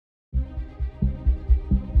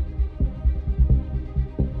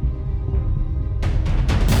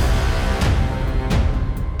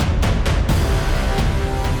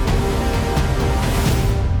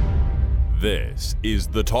is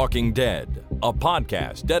The Talking Dead, a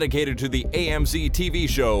podcast dedicated to the AMC TV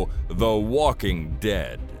show The Walking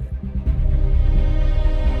Dead.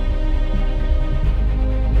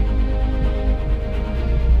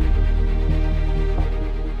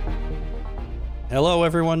 Hello,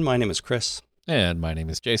 everyone. My name is Chris. And my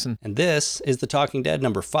name is Jason. And this is The Talking Dead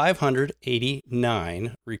number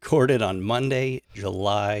 589, recorded on Monday,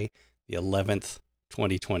 July the 11th,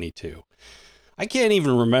 2022. I can't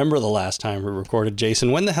even remember the last time we recorded,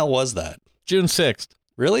 Jason. When the hell was that? June 6th.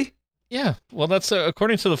 Really? Yeah. Well, that's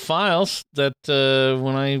according to the files that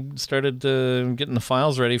when I started getting the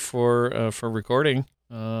files ready for recording,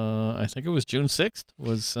 I think it was June 6th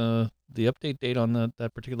was the update date on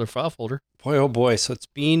that particular file folder. Boy, oh boy. So it's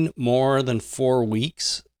been more than 4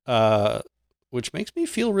 weeks, which makes me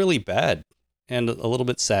feel really bad and a little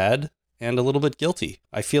bit sad and a little bit guilty.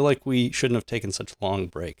 I feel like we shouldn't have taken such a long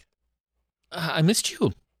break. I missed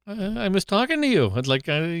you. I miss talking to you. I'd like,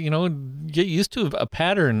 get used to a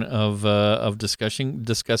pattern of discussing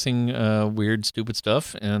weird, stupid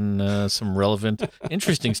stuff and some relevant,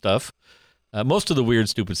 interesting stuff. Most of the weird,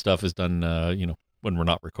 stupid stuff is done, when we're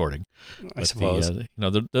not recording. I suppose.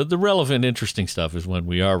 The relevant, interesting stuff is when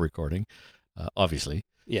we are recording, obviously.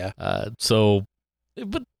 Yeah.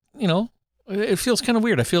 It feels kind of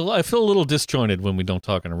weird. I feel a little disjointed when we don't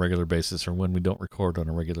talk on a regular basis or when we don't record on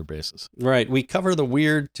a regular basis. Right. We cover the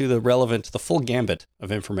weird to the relevant, the full gambit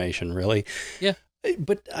of information, really. Yeah.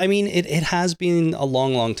 But, I mean, it has been a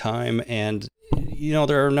long, long time, and,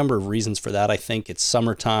 there are a number of reasons for that. I think it's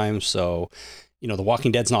summertime, so, The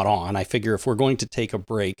Walking Dead's not on. I figure if we're going to take a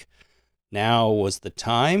break, now was the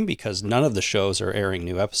time, because none of the shows are airing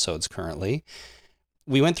new episodes currently.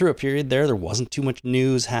 We went through a period there wasn't too much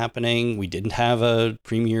news happening. We didn't have a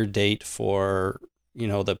premiere date for,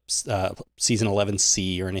 the season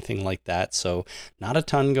 11C or anything like that. So not a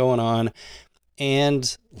ton going on.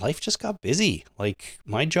 And life just got busy. Like,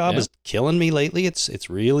 my job is killing me lately. It's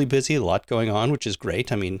really busy, a lot going on, which is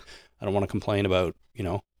great. I mean, I don't want to complain about,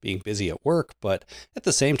 being busy at work, but at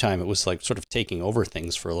the same time, it was like sort of taking over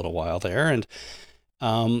things for a little while there. And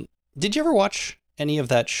did you ever watch any of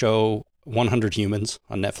that show, 100 Humans,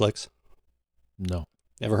 on Netflix? No.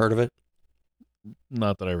 Ever heard of it?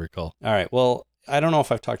 Not that I recall. All right. Well, I don't know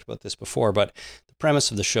if I've talked about this before, but the premise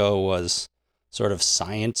of the show was sort of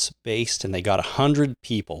science-based, and they got 100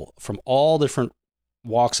 people from all different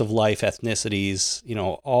walks of life, ethnicities,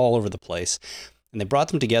 all over the place. And they brought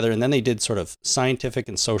them together, and then they did sort of scientific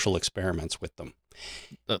and social experiments with them.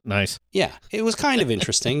 Nice. Yeah, it was kind of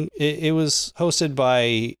interesting. It was hosted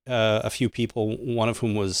by a few people, one of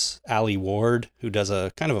whom was Allie Ward, who does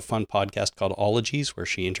a kind of a fun podcast called Ologies, where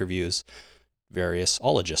she interviews various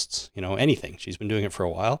ologists, anything. She's been doing it for a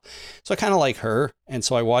while. So I kind of like her. And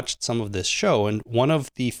so I watched some of this show. And one of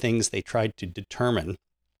the things they tried to determine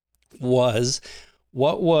was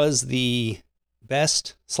what was the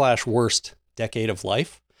best/worst decade of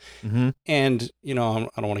life. Mm-hmm. And, I don't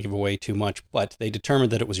want to give away too much, but they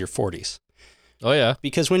determined that it was your 40s. Oh, yeah.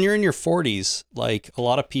 Because when you're in your 40s, like, a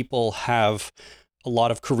lot of people have a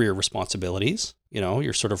lot of career responsibilities.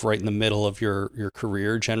 You're sort of right in the middle of your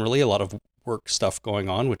career, generally, a lot of work stuff going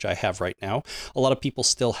on, which I have right now. A lot of people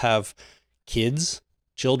still have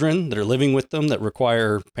children that are living with them that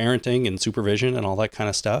require parenting and supervision and all that kind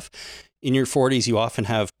of stuff. In your 40s, you often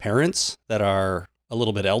have parents that are a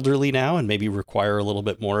little bit elderly now and maybe require a little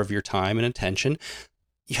bit more of your time and attention.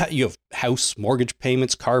 You have house mortgage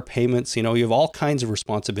payments, car payments, you have all kinds of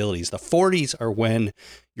responsibilities. The 40s are when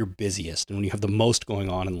you're busiest and when you have the most going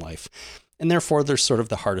on in life. And therefore, they're sort of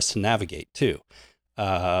the hardest to navigate too.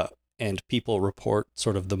 And people report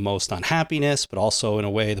sort of the most unhappiness, but also in a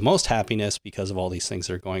way the most happiness because of all these things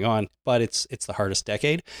that are going on. But it's the hardest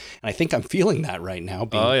decade. And I think I'm feeling that right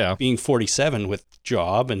now, being 47 with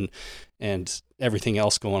job and everything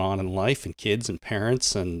else going on in life, and kids and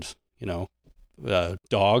parents and,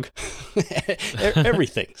 dog,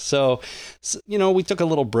 everything. So, we took a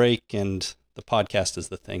little break, and the podcast is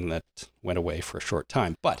the thing that went away for a short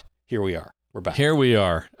time. But here we are. We're back. Here we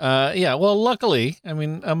are. Well, luckily, I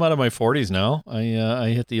mean, I'm out of my 40s now. I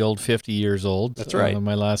hit the old 50 years old. That's right. On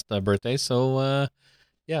my last birthday. So,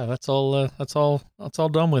 that's all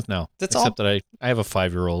done with now. Except that I have a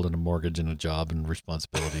 5-year-old and a mortgage and a job and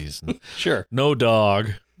responsibilities. And sure. No dog,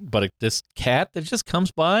 but this cat that just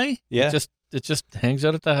comes by. Yeah. It just hangs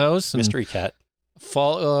out at the house. And mystery cat.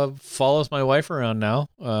 Follows my wife around now.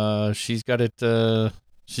 She's got it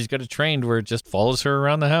trained where it just follows her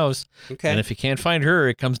around the house. Okay. And if you can't find her,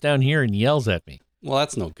 it comes down here and yells at me. Well,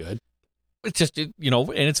 that's no good. It's just, and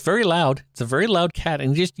it's very loud. It's a very loud cat,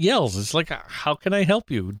 and he just yells. It's like, how can I help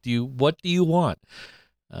you? What do you want?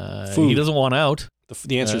 Food. He doesn't want out.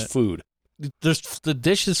 The answer is food. The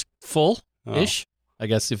dish is full-ish. I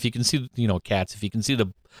guess if you can see, cats, if you can see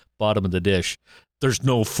the bottom of the dish, there's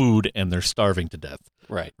no food and they're starving to death.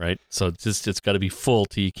 Right. So it's got to be full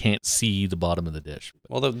till you can't see the bottom of the dish.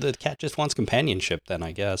 Well, the cat just wants companionship then,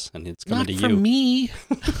 I guess, and it's coming to you. Not for me.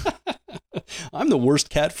 I'm the worst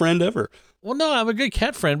cat friend ever. Well, no, I'm a good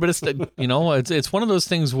cat friend, but it's it's one of those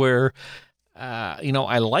things where, I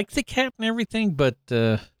like the cat and everything, but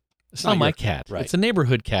it's not my cat. Right. It's a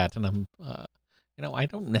neighborhood cat, and I'm, I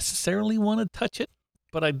don't necessarily want to touch it,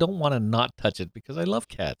 but I don't want to not touch it because I love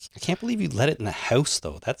cats. I can't believe you let it in the house,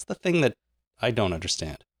 though. That's the thing that I don't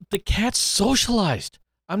understand. The cat's socialized.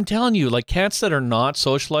 I'm telling you, like cats that are not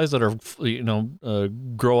socialized, that are,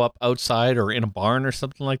 grow up outside or in a barn or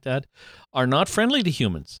something like that, are not friendly to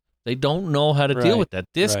humans. They don't know how to deal with that.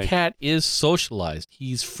 This cat is socialized.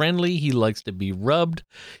 He's friendly. He likes to be rubbed.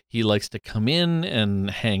 He likes to come in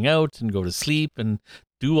and hang out and go to sleep and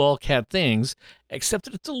do all cat things, except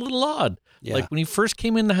that it's a little odd. Yeah. Like when he first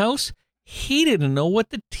came in the house, he didn't know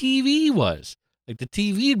what the TV was. Like the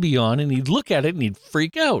TV would be on and he'd look at it and he'd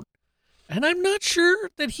freak out. And I'm not sure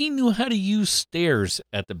that he knew how to use stairs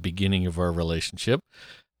at the beginning of our relationship,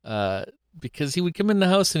 because he would come in the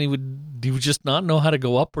house and he would just not know how to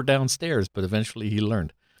go up or down stairs. But eventually he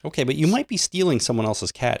learned. Okay, but you might be stealing someone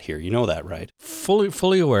else's cat here. You know that, right?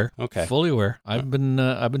 Fully aware. Okay, fully aware. I've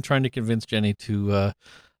been trying to convince Jenny to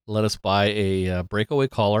let us buy a breakaway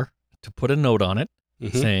collar to put a note on it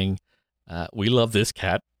saying, "We love this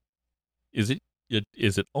cat. Is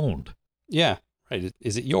it owned?" Yeah. Right.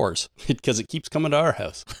 Is it yours? Because it keeps coming to our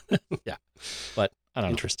house. Yeah. But I don't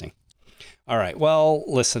know. Interesting. All right. Well,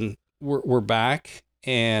 listen, we're back,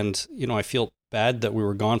 and I feel bad that we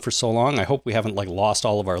were gone for so long. I hope we haven't lost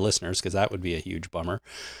all of our listeners, because that would be a huge bummer.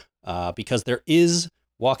 Because there is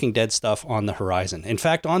Walking Dead stuff on the horizon. In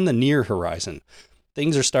fact, on the near horizon,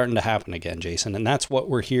 things are starting to happen again, Jason, and that's what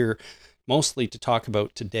we're here mostly to talk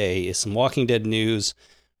about today. Is some Walking Dead news,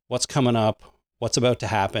 what's coming up, what's about to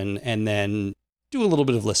happen, and then do a little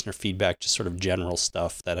bit of listener feedback, just sort of general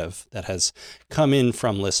stuff that has come in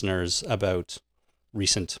from listeners about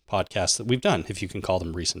recent podcasts that we've done, if you can call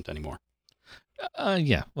them recent anymore.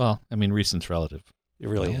 Yeah. Well, I mean, recent's relative. It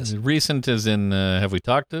really is. Recent as in, have we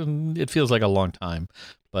talked? It feels like a long time,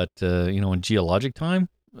 but in geologic time,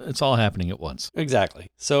 it's all happening at once. Exactly.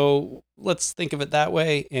 So let's think of it that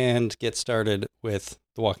way and get started with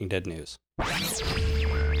the Walking Dead news.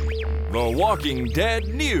 The Walking Dead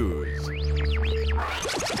news.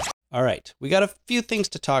 All right, we got a few things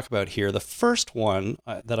to talk about here. The first one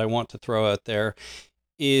that I want to throw out there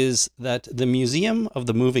is that the Museum of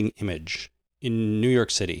the Moving Image in New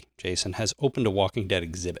York City, Jason, has opened a Walking Dead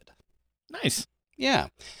exhibit. Nice. Yeah.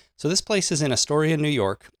 So this place is in Astoria, New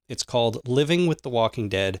York. It's called Living with the Walking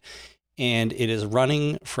Dead, and it is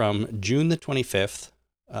running from June the 25th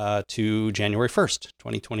to January 1st,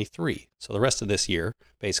 2023. So the rest of this year,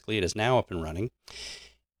 basically, it is now up and running.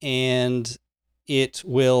 And it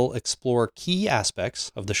will explore key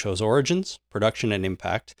aspects of the show's origins, production, and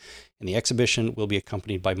impact, and the exhibition will be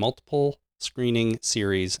accompanied by multiple screening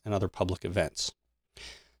series and other public events.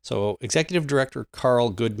 So Executive Director Carl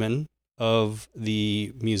Goodman of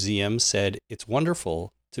the museum said, "It's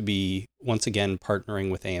wonderful to be once again partnering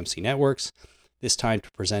with AMC Networks, this time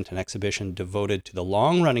to present an exhibition devoted to the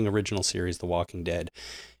long-running original series, The Walking Dead.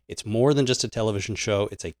 It's more than just a television show.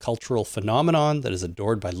 It's a cultural phenomenon that is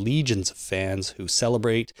adored by legions of fans who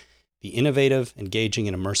celebrate the innovative, engaging,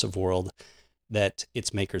 and immersive world that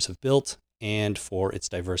its makers have built, and for its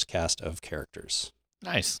diverse cast of characters."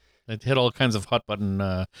 Nice. It hit all kinds of hot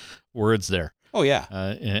button words there. Oh, yeah.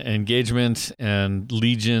 Engagement and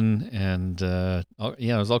legion and,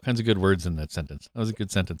 there's all kinds of good words in that sentence. That was a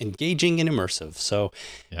good sentence. Engaging and immersive. So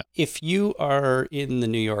if you are in the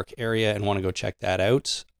New York area and want to go check that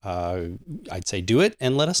out, I'd say do it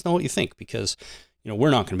and let us know what you think, because,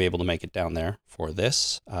 we're not going to be able to make it down there for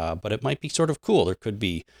this, but it might be sort of cool. There could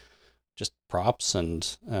be just props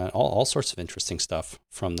and all sorts of interesting stuff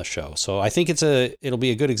from the show. So I think it'll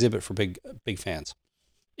be a good exhibit for big fans.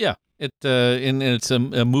 Yeah. It's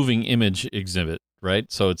a moving image exhibit,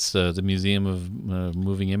 right? So it's the Museum of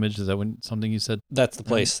Moving Image. Is that something you said? That's the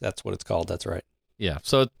place. That's what it's called. That's right. Yeah.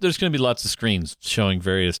 So there's going to be lots of screens showing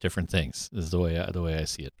various different things. Is the way I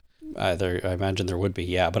see it. I imagine there would be.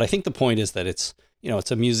 Yeah, but I think the point is that it's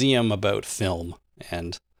a museum about film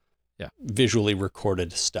and visually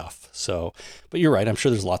recorded stuff. So, but you're right. I'm sure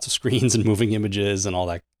there's lots of screens and moving images and all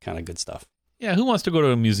that kind of good stuff. Yeah, who wants to go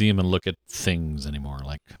to a museum and look at things anymore?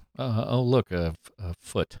 Like, oh, look, a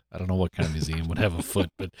foot. I don't know what kind of museum would have a foot,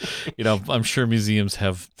 but, I'm sure museums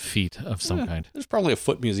have feet of some kind. There's probably a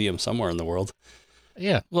foot museum somewhere in the world.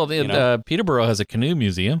 Yeah, well, Peterborough has a canoe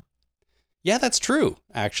museum. Yeah, that's true,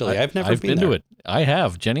 actually. I've never been to it. I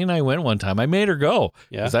have. Jenny and I went one time. I made her go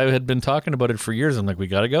because I had been talking about it for years. I'm like, we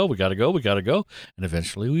got to go. And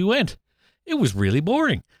eventually we went. It was really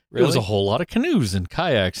boring. Really? It was a whole lot of canoes and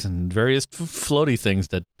kayaks and various floaty things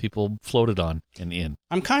that people floated on and in.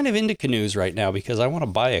 I'm kind of into canoes right now because I want to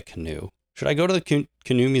buy a canoe. Should I go to the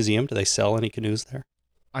canoe museum? Do they sell any canoes there?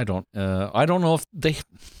 I don't know if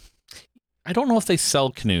they sell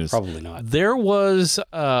canoes. Probably not. There was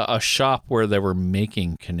a shop where they were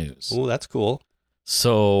making canoes. Oh, that's cool.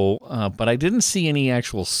 So, but I didn't see any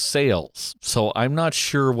actual sales. So I'm not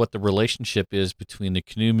sure what the relationship is between the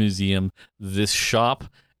canoe museum, this shop,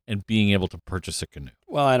 and being able to purchase a canoe.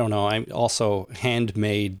 Well, I don't know. I'm also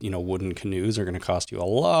handmade, wooden canoes are going to cost you a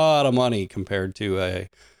lot of money compared to a,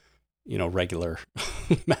 regular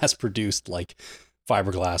mass-produced like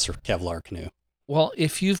fiberglass or Kevlar canoe. Well,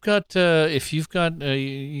 if you've got, you're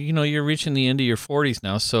reaching the end of your 40s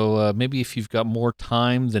now, so maybe if you've got more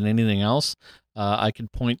time than anything else, I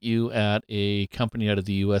could point you at a company out of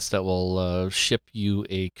the U.S. that will ship you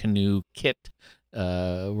a canoe kit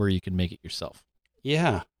where you can make it yourself.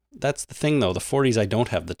 Yeah, that's the thing, though. The 40s, I don't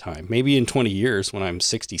have the time. Maybe in 20 years, when I'm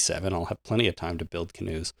 67, I'll have plenty of time to build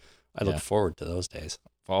canoes. I look forward to those days.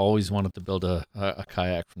 I've always wanted to build a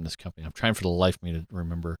kayak from this company. I'm trying for the life of me to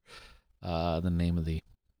remember the name of the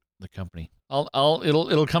company.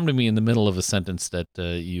 It'll come to me in the middle of a sentence that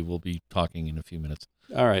you will be talking in a few minutes.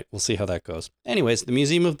 All right, we'll see how that goes. Anyways, the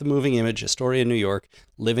Museum of the Moving Image, Astoria, New York,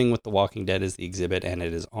 Living with the Walking Dead is the exhibit, and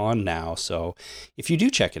it is on now. So if you do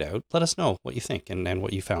check it out, let us know what you think and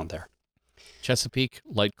what you found there. Chesapeake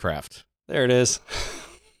Lightcraft. There it is.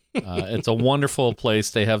 It's a wonderful place.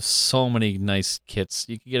 They have so many nice kits.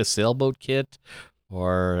 You can get a sailboat kit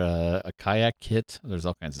or a kayak kit. There's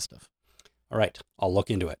all kinds of stuff. All right, I'll look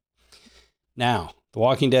into it. Now, The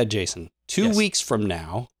Walking Dead, Jason. 2 weeks from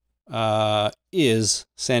now is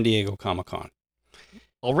San Diego Comic-Con.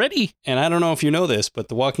 Already? And I don't know if you know this, but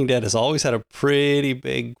The Walking Dead has always had a pretty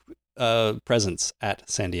big presence at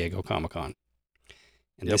San Diego Comic-Con.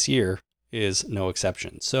 And this year is no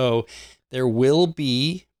exception. So there will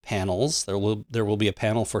be panels. There will be a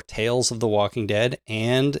panel for Tales of the Walking Dead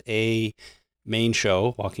and a main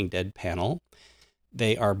show, Walking Dead panel.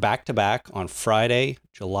 They are back-to-back on Friday,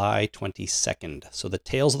 July 22nd. So the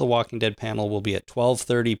Tales of the Walking Dead panel will be at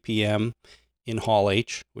 12:30 p.m. in Hall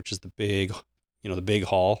H, which is the big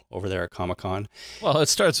hall over there at Comic-Con. Well, it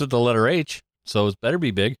starts with the letter H, so it better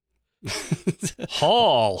be big.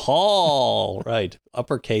 Hall, right.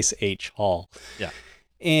 Uppercase H, Hall. Yeah.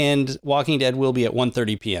 And Walking Dead will be at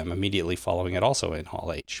 1:30 p.m. immediately following it, also in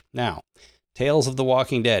Hall H. Now, Tales of the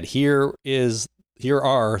Walking Dead. Here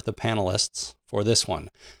are the panelists for this one.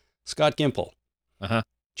 Scott Gimple. Uh-huh.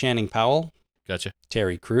 Channing Powell. Gotcha.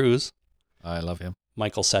 Terry Crews. I love him.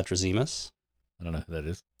 Michael Satrazemis. I don't know who that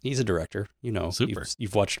is. He's a director. Super.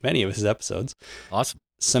 You've watched many of his episodes. Awesome.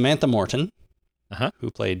 Samantha Morton, uh-huh, who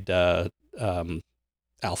played Alpha.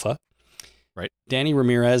 Right. Danny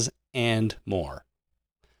Ramirez, and more.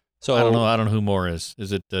 So I don't know who Moore is.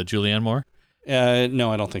 Is it Julianne Moore?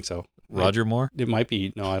 No, I don't think so. Roger Moore? It might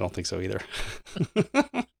be. No, I don't think so either.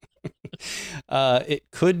 It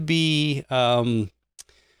could be. Oh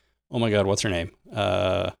my God, what's her name?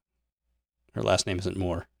 Her last name isn't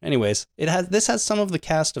Moore. Anyways, this has some of the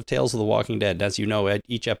cast of Tales of the Walking Dead. As you know,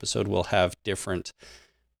 each episode will have different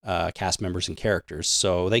cast members and characters.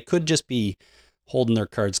 So they could just be holding their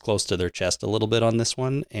cards close to their chest a little bit on this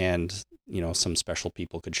one, and some special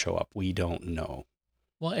people could show up. We don't know.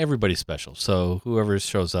 Well, everybody's special, so whoever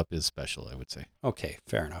shows up is special, I would say. Okay,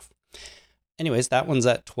 fair enough. Anyways, that one's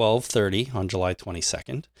at 12:30 on July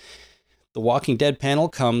 22nd. The Walking Dead panel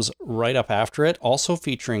comes right up after it, also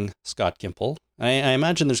featuring Scott Gimple. I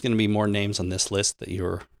imagine there's going to be more names on this list that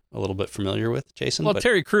you're a little bit familiar with, Jason. Well,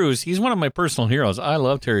 Terry Crews, he's one of my personal heroes. I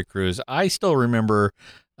love Terry Crews. I still remember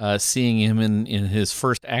seeing him in his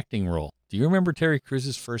first acting role. Do you remember Terry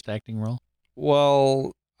Crews' first acting role?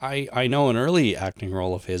 Well, I know an early acting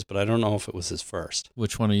role of his, but I don't know if it was his first.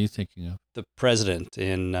 Which one are you thinking of? The president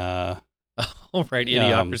in... Oh, right,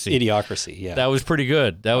 Idiocracy. Idiocracy, yeah. That was pretty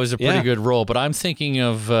good. That was a pretty good role. But I'm thinking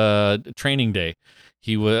of Training Day.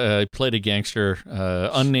 He played a gangster,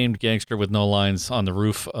 unnamed gangster with no lines on the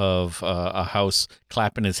roof of a house,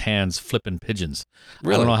 clapping his hands, flipping pigeons.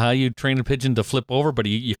 Really? I don't know how you train a pigeon to flip over, but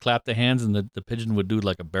you clap the hands and the pigeon would do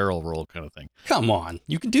like a barrel roll kind of thing. Come on.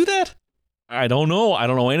 You can do that? I don't know. I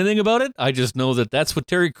don't know anything about it. I just know that that's what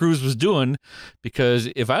Terry Crews was doing, because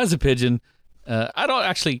if I was a pigeon,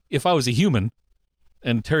 if I was a human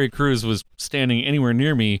and Terry Crews was standing anywhere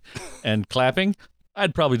near me and clapping,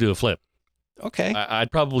 I'd probably do a flip. Okay.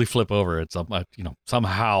 I'd probably flip over it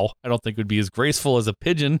somehow. I don't think it would be as graceful as a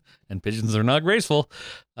pigeon, and pigeons are not graceful,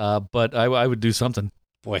 but I would do something.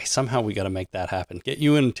 Boy, somehow we got to make that happen. Get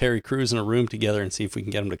you and Terry Crews in a room together and see if we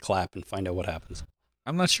can get them to clap and find out what happens.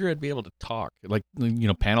 I'm not sure I'd be able to talk, like,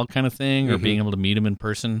 panel kind of thing, or being able to meet him in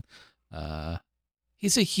person.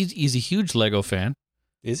 He's a huge Lego fan.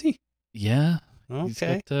 Is he? Yeah.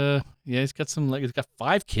 Okay. He's got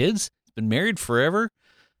 5 kids. He's been married forever.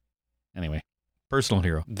 Anyway, personal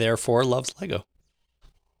hero. Therefore loves Lego.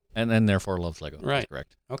 And therefore loves Lego. Right. That's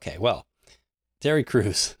correct. Okay, well, Terry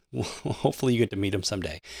Crews. Hopefully you get to meet him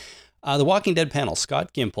someday. The Walking Dead panel,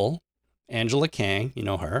 Scott Gimple, Angela Kang, you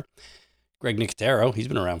know her, Greg Nicotero, he's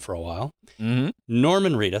been around for a while,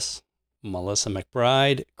 Norman Reedus, Melissa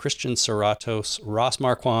McBride, Christian Serratos, Ross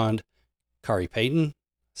Marquand, Kari Payton,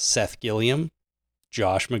 Seth Gilliam,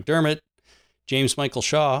 Josh McDermott, James Michael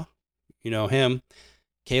Shaw, you know him,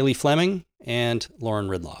 Kaylee Fleming, and Lauren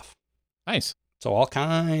Ridloff. Nice. So all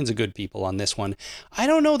kinds of good people on this one. I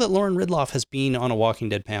don't know that Lauren Ridloff has been on a Walking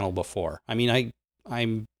Dead panel before. I mean,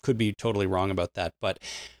 I could be totally wrong about that, but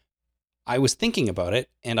I was thinking about it,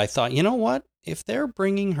 and I thought, you know what? If they're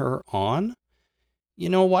bringing her on,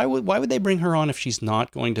 why would they bring her on if she's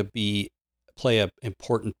not going to play an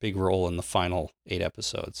important big role in the final 8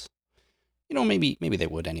 episodes? Maybe they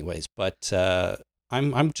would anyways, but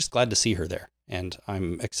I'm just glad to see her there, and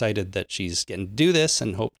I'm excited that she's getting to do this,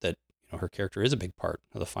 and hope that her character is a big part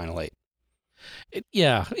of the final 8.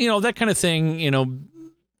 That kind of thing.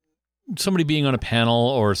 Somebody being on a panel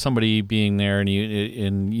or somebody being there,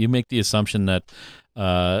 and you make the assumption that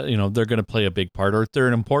they're going to play a big part, or they're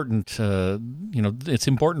an important. It's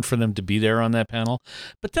important for them to be there on that panel.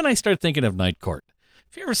 But then I start thinking of Night Court.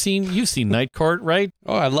 You've seen Night Court, right?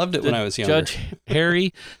 Oh, I loved it when I was younger. Judge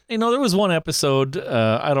Harry. There was one episode.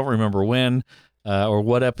 I don't remember when. Or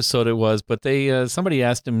what episode it was, but somebody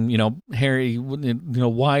asked him, Harry,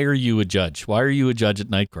 why are you a judge? Why are you a judge at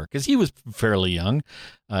Night Court? Because he was fairly young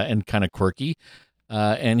and kind of quirky,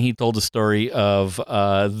 and he told a story of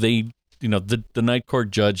the Night Court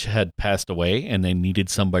judge had passed away, and they needed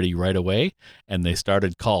somebody right away, and they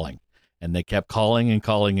started calling, and they kept calling and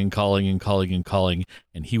calling and calling and calling and calling,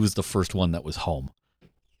 and he was the first one that was home.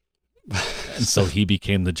 And so he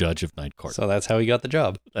became the judge of Night Court. So that's how he got the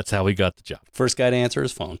job. First guy to answer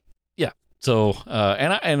his phone. Yeah. So,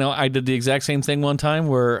 I did the exact same thing one time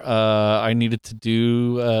where I needed to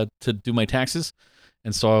do my taxes,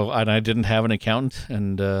 and so I didn't have an accountant,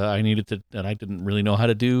 and I didn't really know how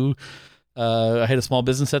to do. I had a small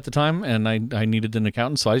business at the time, and I needed an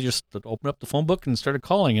accountant, so I just opened up the phone book and started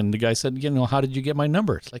calling. And the guy said, how did you get my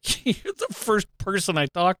number? It's like, you're the first person I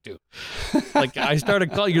talked to. Like, I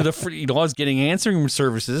started calling. You're I was getting answering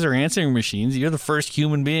services or answering machines. You're the first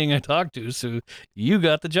human being I talked to, so you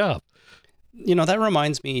got the job. That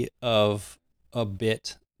reminds me of a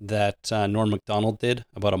bit that Norm Macdonald did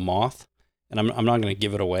about a moth. And I'm not going to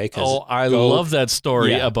give it away. I love that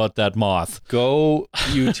story about that moth. Go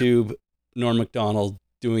YouTube Norm Macdonald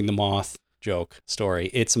doing the moth joke story.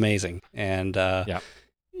 It's amazing. And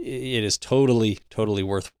it is totally, totally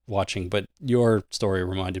worth watching. But your story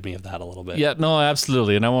reminded me of that a little bit. Yeah, no,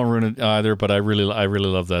 absolutely. And I won't ruin it either, but I really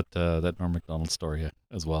love that Norm Macdonald story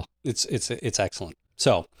as well. It's excellent.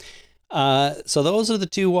 So those are the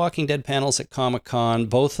 2 Walking Dead panels at Comic-Con.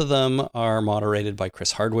 Both of them are moderated by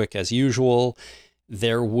Chris Hardwick as usual.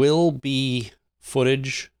 There will be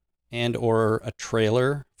footage and or a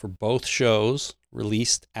trailer for both shows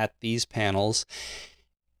released at these panels.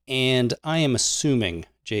 And I am assuming,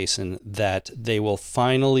 Jason, that they will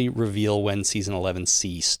finally reveal when Season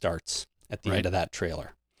 11C starts at the end of that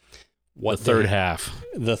trailer. The third half.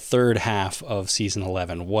 The third half of Season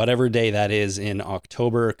 11. Whatever day that is in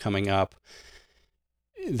October coming up,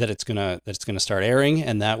 that it's gonna start airing,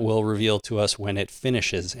 and that will reveal to us when it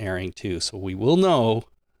finishes airing too. So we will know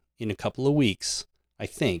in a couple of weeks, I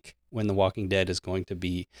think, when The Walking Dead is going to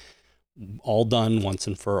be all done once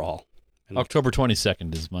and for all. And October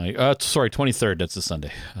 22nd is my 23rd. That's a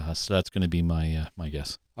Sunday. So that's going to be my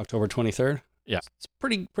guess. October 23rd. Yeah, it's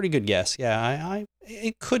pretty good guess. Yeah,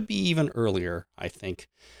 it could be even earlier, I think,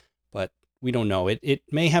 but we don't know. It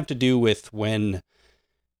may have to do with when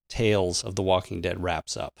Tales of The Walking Dead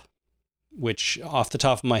wraps up, which off the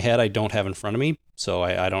top of my head I don't have in front of me, so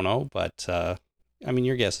I don't know. But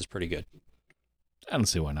your guess is pretty good. I don't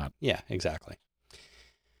see why not. Yeah, exactly.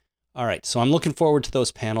 All right, so I'm looking forward to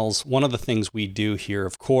those panels. One of the things we do here,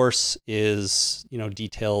 of course, is,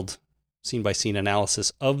 detailed scene-by-scene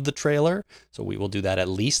analysis of the trailer. So we will do that at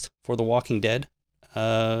least for the Walking Dead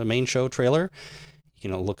main show trailer. You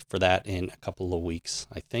can look for that in a couple of weeks,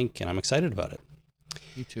 I think, and I'm excited about it.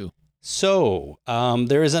 Me too. So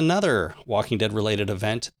there is another Walking Dead-related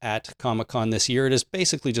event at Comic-Con this year. It is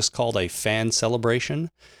basically just called a fan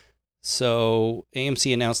celebration. So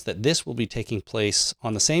AMC announced that this will be taking place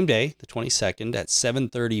on the same day, the 22nd, at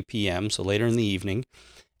 7:30 p.m., so later in the evening,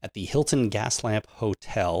 at the Hilton Gaslamp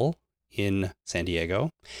Hotel in San Diego.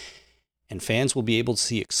 And fans will be able to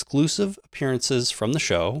see exclusive appearances from the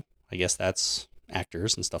show. I guess that's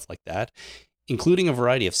actors and stuff like that, including a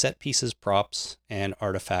variety of set pieces, props, and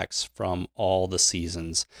artifacts from all the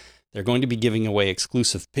seasons. They're going to be giving away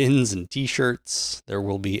exclusive pins and t-shirts. There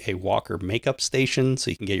will be a Walker makeup station so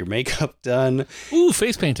you can get your makeup done. Ooh,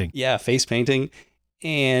 face painting. Yeah, face painting.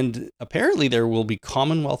 And apparently there will be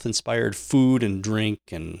Commonwealth-inspired food and drink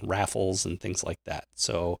and raffles and things like that.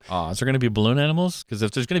 So, is there going to be balloon animals? Because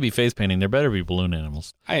if there's going to be face painting, there better be balloon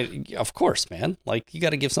animals. Of course, man. Like, you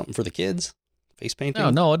got to give something for the kids. Face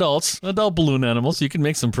painting. No, adults. Adult balloon animals. You can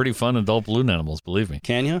make some pretty fun adult balloon animals, believe me.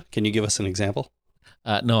 Can you? Can you give us an example?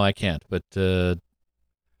 No, I can't. But like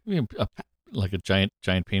a giant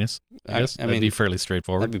penis, I guess. That'd be fairly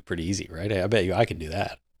straightforward. That'd be pretty easy, right? I bet you I could do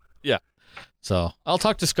that. Yeah. So I'll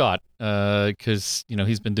talk to Scott because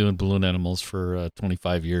he's been doing balloon animals for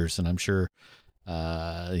 25 years, and I'm sure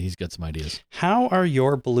he's got some ideas. How are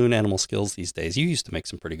your balloon animal skills these days? You used to make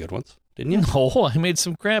some pretty good ones, didn't you? No, I made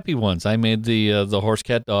some crappy ones. I made the horse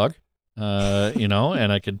cat dog.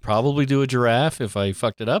 And I could probably do a giraffe if I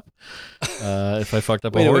fucked it up. If I fucked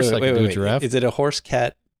up a horse, I could do a giraffe. Is it a horse,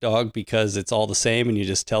 cat, dog because it's all the same and you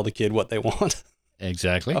just tell the kid what they want?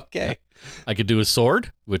 Exactly. Okay. I could do a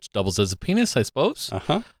sword, which doubles as a penis, I suppose.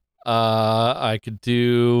 Uh-huh. I could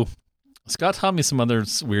do... Scott taught me some other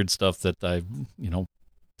weird stuff that I,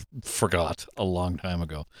 forgot a long time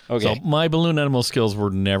ago. Okay. So my balloon animal skills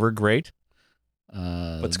were never great.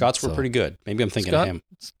 But Scott's were pretty good. Maybe I'm thinking of him.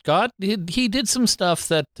 Scott, he did some stuff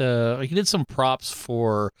that he did some props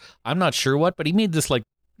for. I'm not sure what, but he made this like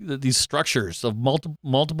these structures of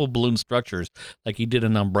multiple balloon structures. Like he did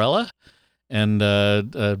an umbrella, and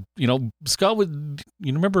Scott would.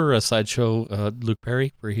 You remember a sideshow Luke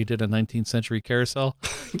Perry where he did a 19th century carousel?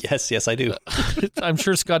 Yes, I do. I'm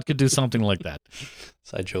sure Scott could do something like that.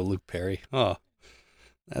 Sideshow Luke Perry. Oh,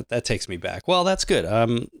 that takes me back. Well, that's good.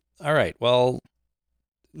 All right. Well.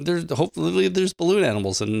 Hopefully there's balloon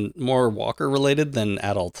animals and more Walker related than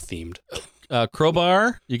adult themed.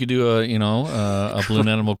 Crowbar. You could do a balloon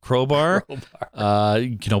animal crowbar.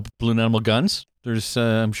 Balloon animal guns. There's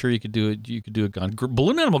I'm sure you could do it. You could do a gun.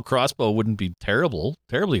 Balloon animal crossbow wouldn't be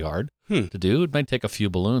terribly hard to do. It might take a few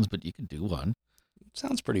balloons, but you could do one.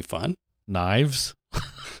 Sounds pretty fun. Knives.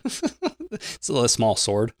 It's a small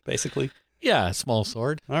sword, basically. Yeah, a small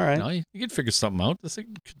sword. All right. You could figure something out. This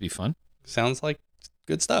could be fun. Sounds like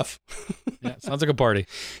good stuff. Yeah, sounds like a party.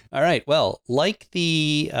 All right. Well, like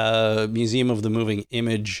the Museum of the Moving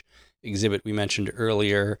Image exhibit we mentioned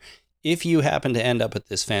earlier, if you happen to end up at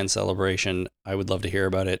this fan celebration, I would love to hear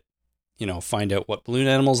about it. Find out what balloon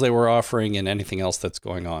animals they were offering and anything else that's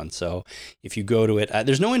going on. So if you go to it,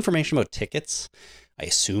 there's no information about tickets. I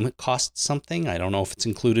assume it costs something. I don't know if it's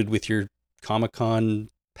included with your Comic-Con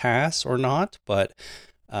pass or not, but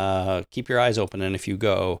keep your eyes open. And if you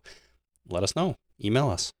go, let us know.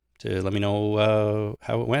 Email us to let me know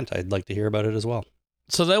how it went. I'd like to hear about it as well.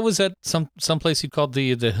 So that was at some place you called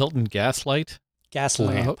the Hilton Gaslight? Gas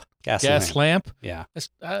lamp. Gas lamp? Yeah.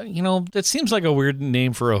 That seems like a weird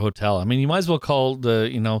name for a hotel. I mean, you might as well call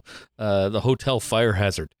the hotel fire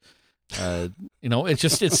hazard.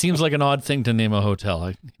 It seems like an odd thing to name a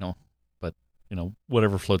hotel, but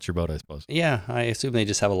whatever floats your boat, I suppose. Yeah, I assume they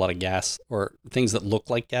just have a lot of gas or things that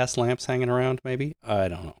look like gas lamps hanging around, maybe. I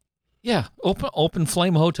don't know. Yeah, open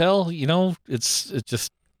flame hotel. It's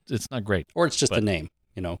not great. Or it's just a name.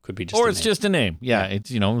 Could be just. Or it's just a name. Yeah,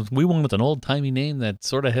 it's we went with an old timey name that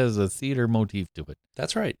sort of has a theater motif to it.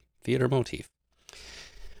 That's right, theater motif.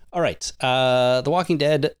 All right, The Walking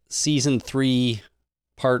Dead season 3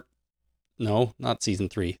 part. No, not season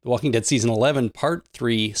 3. The Walking Dead season 11 part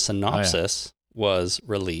 3 synopsis was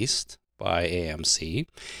released by AMC,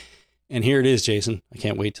 and here it is, Jason. I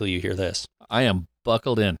can't wait till you hear this. I am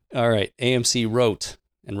buckled in. All right. AMC wrote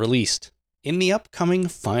and released, in the upcoming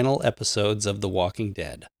final episodes of The Walking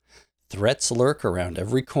Dead, threats lurk around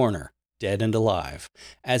every corner, dead and alive,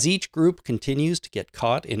 as each group continues to get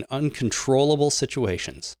caught in uncontrollable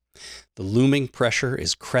situations. The looming pressure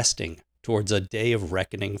is cresting towards a day of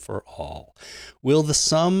reckoning for all. Will the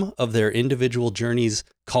sum of their individual journeys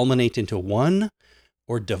culminate into one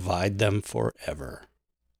or divide them forever?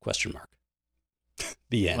 Question mark.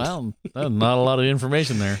 The end. Well, not a lot of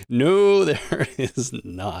information there. No, there is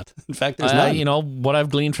not. In fact, there's not. You know, what I've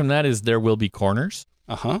gleaned from that is there will be corners.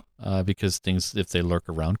 Uh-huh. Because things, if they lurk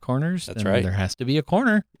around corners, That's then right. there has to be a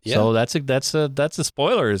corner. Yeah. So that's a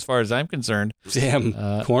spoiler as far as I'm concerned. Damn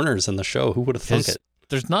corners in the show. Who would have thunk it?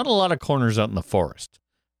 There's not a lot of corners out in the forest,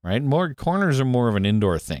 right? More corners are more of an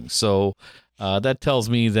indoor thing. So that tells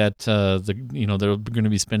me that they're going to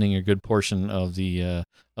be spending a good portion of the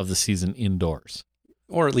season indoors,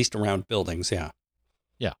 Or at least around buildings, yeah.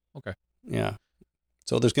 Yeah. Okay. Yeah.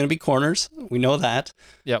 So there's going to be corners. We know that.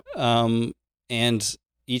 Yep. And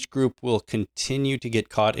each group will continue to get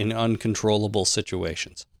caught in uncontrollable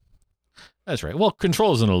situations. That's right. Well,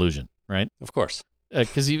 control is an illusion, right? Of course.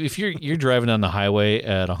 Because if you're driving down the highway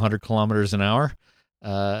at 100 kilometers an hour,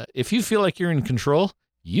 if you feel like you're in control,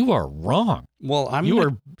 you are wrong. Well, you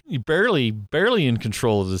are barely in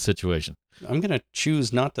control of the situation. I'm going to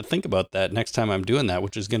choose not to think about that next time I'm doing that,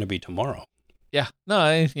 which is going to be tomorrow. Yeah.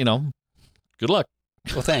 No, good luck.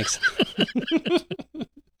 Well, thanks.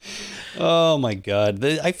 Oh, my God.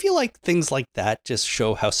 I feel like things like that just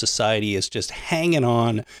show how society is just hanging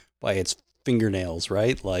on by its fingernails,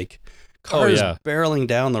 right? Like cars barreling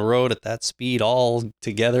down the road at that speed all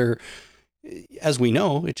together. As we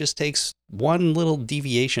know, it just takes one little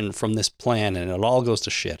deviation from this plan and it all goes to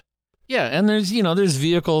shit. Yeah, and there's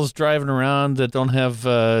vehicles driving around that don't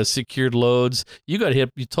have secured loads. You got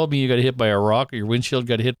hit. You told me you got hit by a rock, or your windshield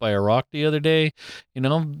got hit by a rock the other day.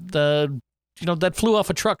 That flew off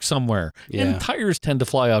a truck somewhere. Yeah. And tires tend to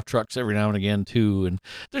fly off trucks every now and again too. And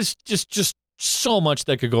there's just so much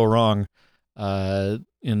that could go wrong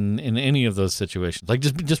in any of those situations. Like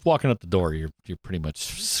just walking up the door, you're pretty much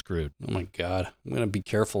screwed. Oh my God. I'm going to be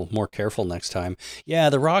more careful next time.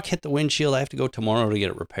 Yeah, the rock hit the windshield. I have to go tomorrow to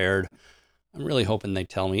get it repaired. I'm really hoping they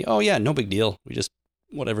tell me, oh yeah, no big deal. We just,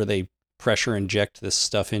 whatever, they pressure inject this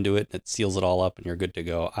stuff into it and it seals it all up and you're good to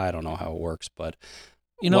go. I don't know how it works, but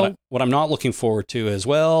what I'm not looking forward to is,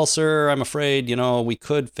 well, sir, I'm afraid, we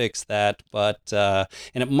could fix that, but, and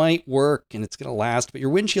it might work and it's going to last, but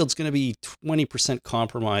your windshield's going to be 20%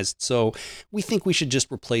 compromised. So we think we should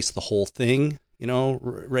just replace the whole thing.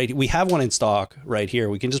 Right. We have one in stock right here.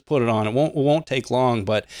 We can just put it on. It won't take long,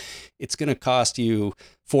 but it's going to cost you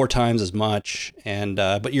 4 times as much. And,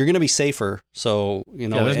 but you're going to be safer. So,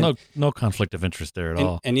 there's no conflict of interest there at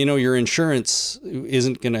all. And, your insurance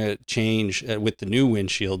isn't going to change with the new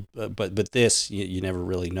windshield, but this, you never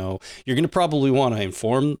really know. You're going to probably want to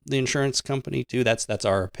inform the insurance company too. That's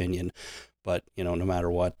our opinion. But, no matter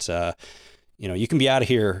what, you can be out of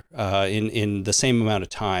here in the same amount of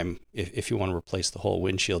time if you want to replace the whole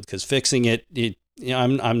windshield, because fixing it,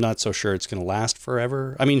 I'm not so sure it's going to last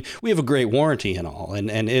forever. I mean, we have a great warranty and all,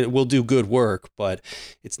 and it will do good work, but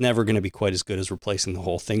it's never going to be quite as good as replacing the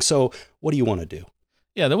whole thing. So what do you want to do?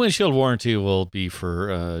 Yeah, the windshield warranty will be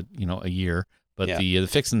for a year, but the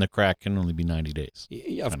fixing the crack can only be 90 days.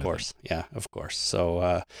 Yeah, of course. Yeah, of course.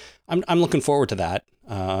 So I'm looking forward to that,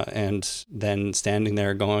 and then standing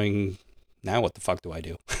there going, now what the fuck do I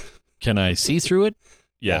do? Can I see through it?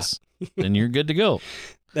 Yes. Then you're good to go.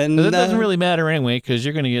 Then it doesn't really matter anyway, because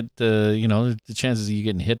you're going to get the chances of you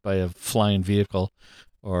getting hit by a flying vehicle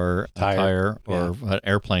or a tire or an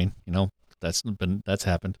airplane. That's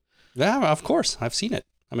happened. Yeah, of course. I've seen it.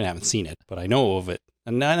 I mean, I haven't seen it, but I know of it.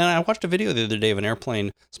 And I watched a video the other day of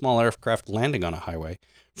an small aircraft landing on a highway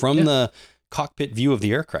from the cockpit view of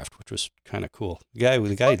the aircraft, which was kind of cool. The guy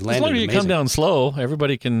landed. As long as you come down slow,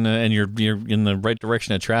 everybody can, and you're in the right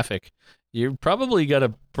direction of traffic, you probably got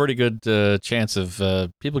a pretty good chance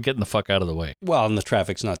of people getting the fuck out of the way. Well, and the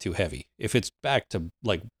traffic's not too heavy. If it's back to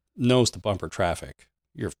like nose to bumper traffic,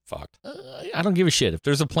 you're fucked. I don't give a shit. If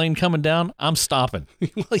there's a plane coming down, I'm stopping.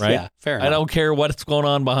 Well, right? Yeah, fair enough. I don't care what's going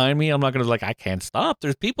on behind me. I'm not going to I can't stop.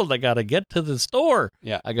 There's people that got to get to the store.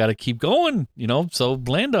 Yeah. I got to keep going, so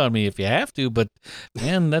land on me if you have to. But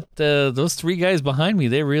man, those 3 guys behind me,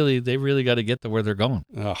 they really got to get to where they're going.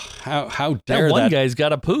 Oh, how dare that one guy's got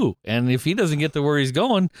to poo. And if he doesn't get to where he's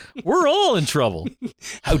going, we're all in trouble.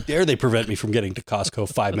 How dare they prevent me from getting to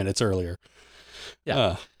Costco 5 minutes earlier? Yeah.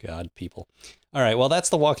 Oh, God, people. All right, well, that's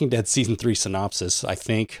the Walking Dead season 3 synopsis, I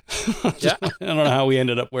think. Yeah. I don't know how we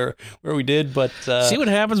ended up where we did, but see what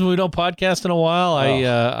happens when we don't podcast in a while.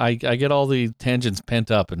 I get all the tangents pent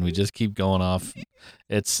up, and we just keep going off.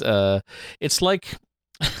 It's like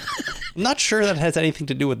I'm not sure that has anything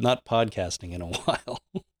to do with not podcasting in a while.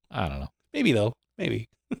 I don't know. Maybe though. Maybe.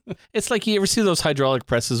 It's like, you ever see those hydraulic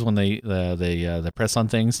presses when they press on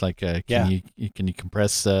things? Like, can you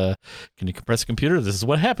compress a computer? This is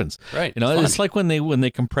what happens. Right. It's like when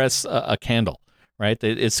they compress a candle, right?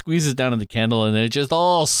 It squeezes down in the candle and then it just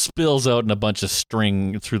all spills out in a bunch of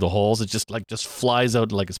string through the holes. It just flies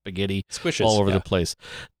out like a spaghetti Squishes, all over the place.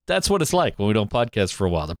 That's what it's like when we don't podcast for a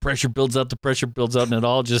while. The pressure builds out, and it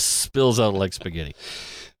all just spills out like spaghetti.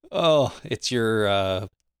 Oh, it's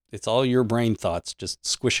it's all your brain thoughts just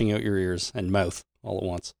squishing out your ears and mouth all at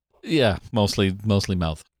once. Yeah, mostly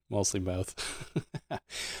mouth. Mostly mouth.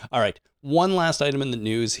 All right. One last item in the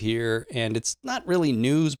news here, and it's not really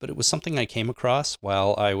news, but it was something I came across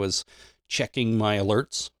while I was checking my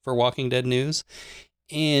alerts for Walking Dead news.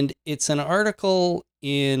 And it's an article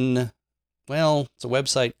in, well, it's a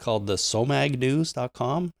website called the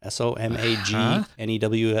somagnews.com,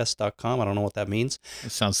 SOMAGNEWS.com. I don't know what that means.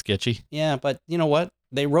 It sounds sketchy. Yeah, but you know what?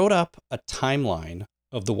 They wrote up a timeline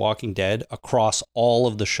of The Walking Dead across all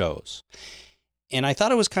of the shows. And I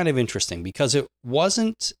thought it was kind of interesting because it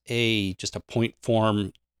wasn't just a point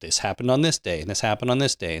form, this happened on this day and this happened on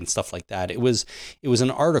this day and stuff like that. It was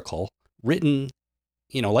an article written,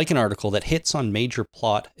 like an article that hits on major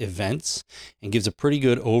plot events and gives a pretty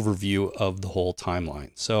good overview of the whole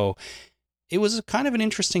timeline. So it was kind of an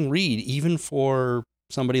interesting read, even for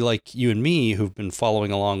somebody like you and me who've been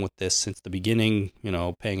following along with this since the beginning,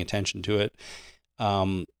 paying attention to it.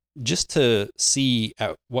 Just to see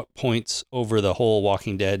at what points over the whole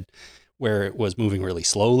Walking Dead where it was moving really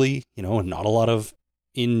slowly, and not a lot of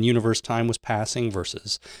in-universe time was passing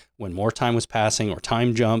versus when more time was passing, or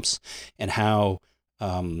time jumps, and how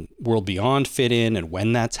World Beyond fit in and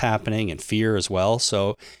when that's happening, and Fear as well. So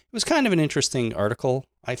it was kind of an interesting article,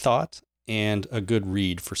 I thought, and a good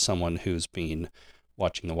read for someone who's been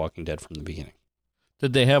watching The Walking Dead from the beginning.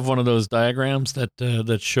 Did they have one of those diagrams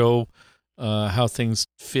that show how things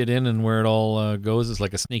fit in and where it all goes? It's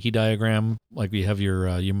like a sneaky diagram, like we have your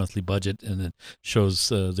monthly budget, and it shows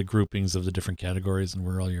the groupings of the different categories and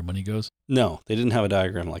where all your money goes. No, they didn't have a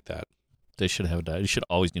diagram like that. They should have a diagram. You should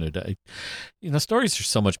always need a diagram. Stories are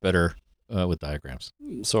so much better with diagrams.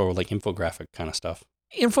 So like infographic kind of stuff.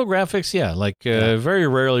 Infographics, yeah. Very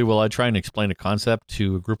rarely will I try and explain a concept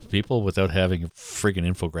to a group of people without having a friggin'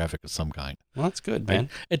 infographic of some kind. Well, that's good, man. Right?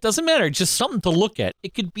 It doesn't matter. It's just something to look at.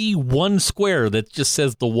 It could be one square that just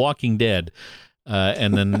says The Walking Dead.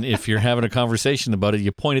 And then if you're having a conversation about it,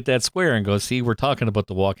 you point at that square and go, see, we're talking about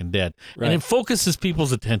The Walking Dead. Right. And it focuses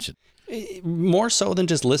people's attention. More so than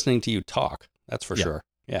just listening to you talk. That's for sure.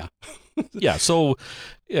 Yeah. Yeah. So,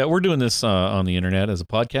 we're doing this on the internet as a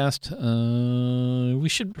podcast. We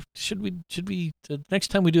should we next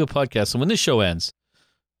time we do a podcast. So when this show ends,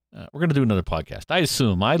 we're going to do another podcast. I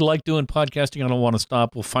assume. I like doing podcasting. I don't want to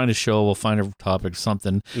stop. We'll find a show. We'll find a topic,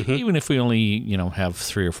 something. Mm-hmm. Even if we only, have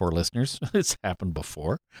 3 or 4 listeners. It's happened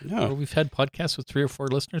before. Yeah. We've had podcasts with 3 or 4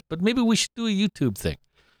 listeners, but maybe we should do a YouTube thing.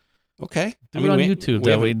 Okay. Do it on YouTube.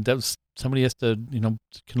 That way, somebody has to,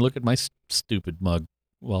 can look at my stupid mug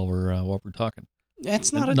while we're talking.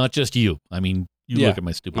 It's not not just you. I mean, you look at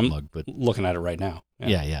my stupid mug, but looking at it right now.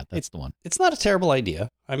 Yeah, that's the one. It's not a terrible idea.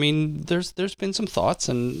 I mean, there's been some thoughts,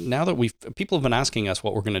 and now that people have been asking us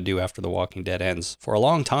what we're going to do after The Walking Dead ends for a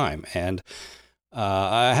long time, and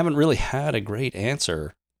I haven't really had a great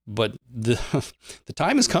answer. But the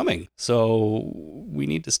time is coming, so we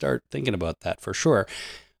need to start thinking about that for sure.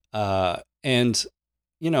 And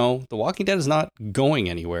The Walking Dead is not going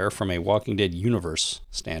anywhere from a Walking Dead universe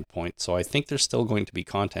standpoint. So I think there's still going to be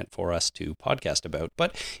content for us to podcast about.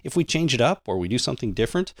 But if we change it up or we do something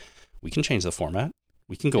different, we can change the format.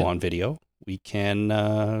 We can go on video. We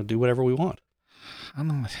can do whatever we want. I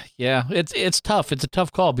don't know. Yeah, it's tough. It's a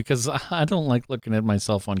tough call because I don't like looking at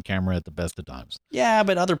myself on camera at the best of times. Yeah,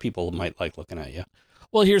 but other people might like looking at you.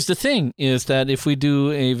 Well, here's the thing, is that if we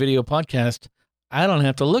do a video podcast, I don't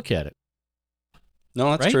have to look at it.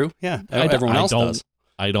 No, that's true. Yeah, everyone else does.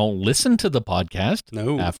 I don't listen to the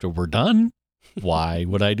podcast after we're done. Why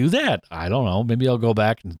would I do that? I don't know. Maybe I'll go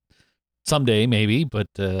back and someday, maybe, but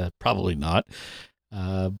probably not.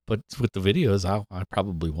 But with the videos, I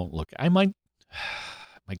probably won't look. I might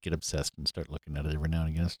get obsessed and start looking at it every now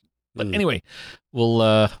and again. But anyway,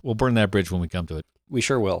 we'll burn that bridge when we come to it. We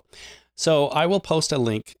sure will. So I will post a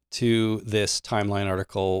link to this timeline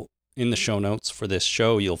article in the show notes for this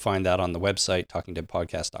show. You'll find that on the website,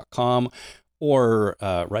 talkingdeadpodcast.com, or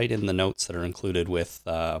right in the notes that are included with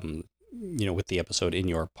with the episode in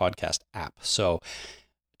your podcast app. So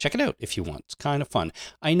check it out if you want. It's kind of fun.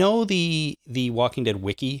 I know the Walking Dead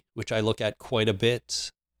wiki, which I look at quite a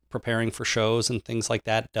bit preparing for shows and things like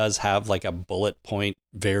that, does have like a bullet point,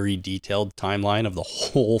 very detailed timeline of the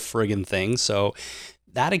whole friggin' thing. So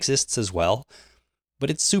that exists as well, but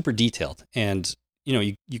it's super detailed. And,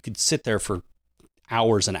 you could sit there for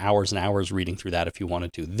hours and hours and hours reading through that if you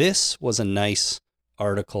wanted to. This was a nice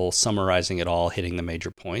article summarizing it all, hitting the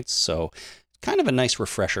major points. So kind of a nice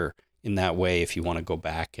refresher in that way if you want to go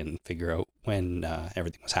back and figure out when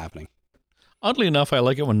everything was happening. Oddly enough, I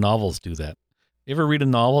like it when novels do that. You ever read a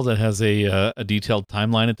novel that has a detailed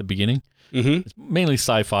timeline at the beginning? Mm-hmm. It's mainly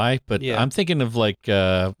sci-fi, but Yeah. I'm thinking of like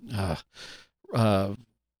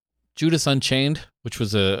Judas Unchained, which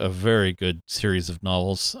was a very good series of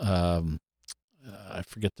novels. I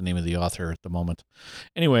forget the name of the author at the moment.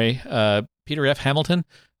 Anyway, Peter F. Hamilton,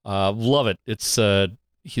 love it. It's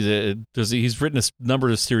he's written a number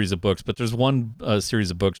of series of books, but there's one series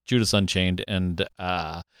of books, Judas Unchained, and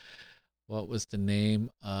what was the name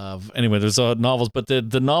of? Anyway, there's novels, but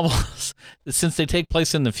the novels, since they take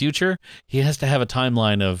place in the future, he has to have a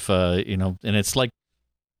timeline of and it's like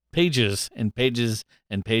pages and pages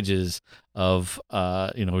and pages of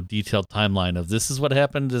detailed timeline of this is what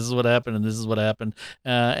happened, this is what happened, and this is what happened,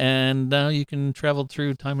 and now you can travel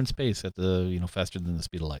through time and space at the faster than the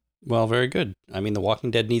speed of light. Well, very good. I mean, The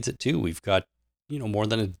Walking Dead needs it too. We've got more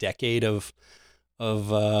than a decade of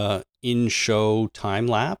in-show time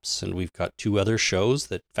lapse, and we've got 2 other shows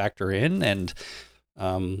that factor in, and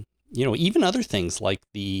even other things like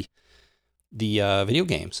the video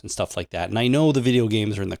games and stuff like that. And I know the video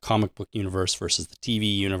games are in the comic book universe versus the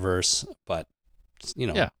TV universe, but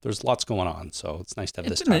there's lots going on, so it's nice to have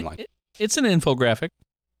this timeline. It's an infographic.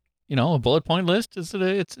 A bullet point list. It's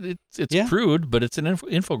crude, but it's an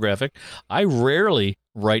infographic. I rarely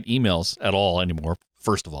write emails at all anymore,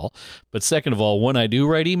 first of all. But second of all, when I do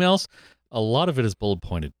write emails, a lot of it is bullet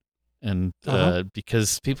pointed. And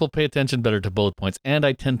because people pay attention better to bullet points, and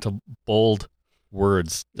I tend to bold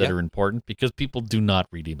words that are important because people do not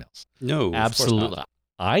read emails. No, absolutely.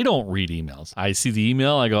 I don't read emails. I see the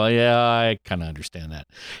email. I go, yeah, I kind of understand that.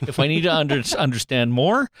 If I need to understand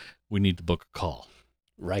more, we need to book a call.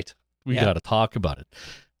 Right. We got to talk about it.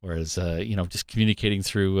 Whereas, just communicating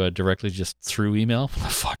through directly just through email,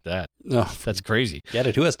 fuck that. No, that's crazy. Get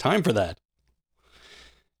it. Who has time for that?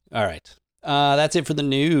 All right. That's it for the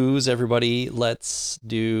news, everybody. Let's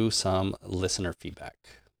do some listener feedback.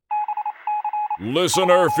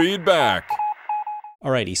 Listener feedback.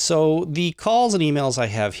 Alrighty, so the calls and emails I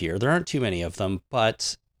have here, there aren't too many of them,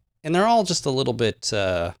 and they're all just a little bit,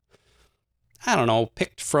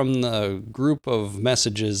 picked from the group of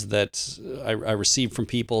messages that I received from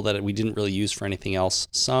people that we didn't really use for anything else.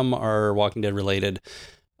 Some are Walking Dead related.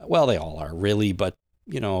 Well, they all are really, but,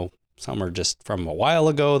 some are just from a while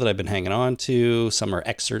ago that I've been hanging on to. Some are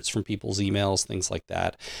excerpts from people's emails, things like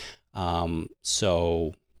that.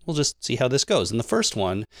 So we'll just see how this goes. And the first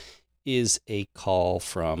one is a call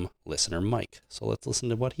from listener Mike. So let's listen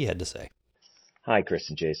to what he had to say. Hi, Chris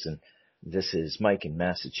and Jason. This is Mike in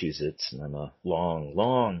Massachusetts, and I'm a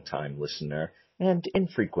long time listener and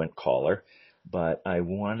infrequent caller, but I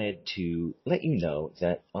wanted to let you know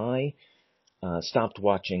that I stopped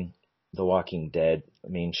watching The Walking Dead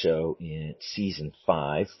main show in season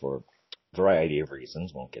 5 for a variety of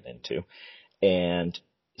reasons, won't get into, and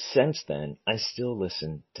since then, I still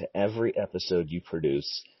listen to every episode you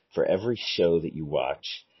produce for every show that you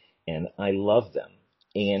watch, and I love them.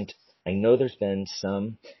 And I know there's been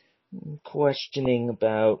some questioning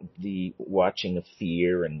about the watching of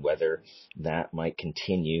Fear and whether that might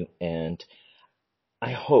continue, and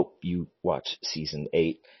I hope you watch season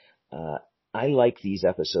 8. I like these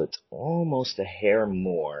episodes almost a hair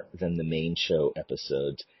more than the main show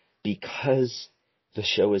episodes because the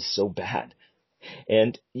show is so bad.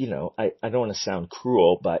 And, I don't want to sound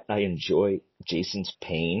cruel, but I enjoy Jason's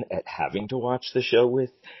pain at having to watch the show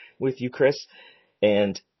with you, Chris.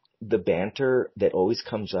 And the banter that always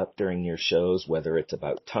comes up during your shows, whether it's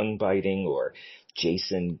about tongue biting or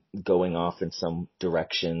Jason going off in some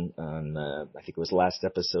direction on, I think it was last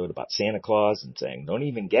episode about Santa Claus and saying, don't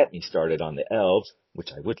even get me started on the elves,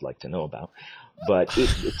 which I would like to know about. But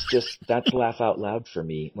it's just, that's laugh out loud for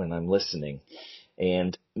me when I'm listening.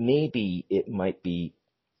 And maybe it might be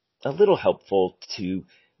a little helpful to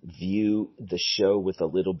view the show with a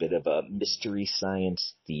little bit of a mystery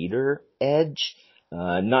science theater edge,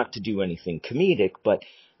 not to do anything comedic, but,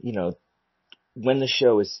 when the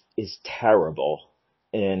show is terrible,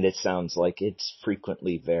 and it sounds like it's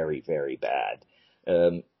frequently very, very bad,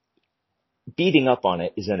 beating up on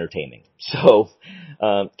it is entertaining. So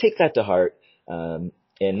take that to heart, and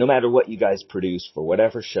no matter what you guys produce for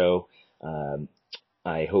whatever show,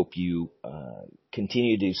 I hope you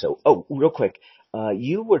continue to do so. Oh, real quick,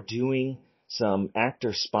 you were doing some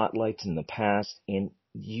actor spotlights in the past, and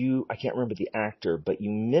I can't remember the actor, but you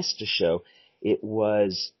missed a show. It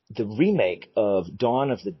was the remake of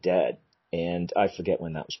Dawn of the Dead, and I forget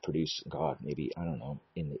when that was produced. God, maybe, I don't know,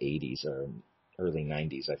 in the 80s or early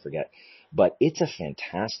 90s, I forget. But it's a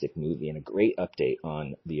fantastic movie and a great update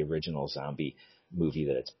on the original zombie movie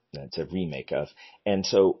that it's a remake of. And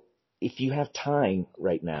so if you have time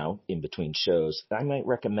right now in between shows, I might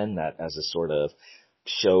recommend that as a sort of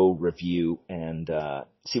show review and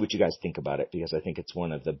see what you guys think about it, because I think it's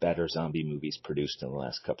one of the better zombie movies produced in the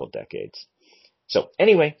last couple of decades. So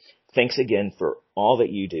anyway, thanks again for all that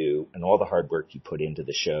you do and all the hard work you put into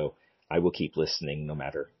the show. I will keep listening no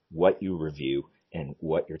matter what you review and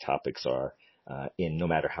what your topics are, no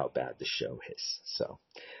matter how bad the show is. So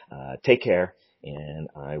take care, and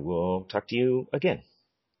I will talk to you again.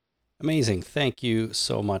 Amazing. Thank you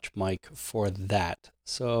so much, Mike, for that.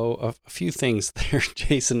 So a few things there,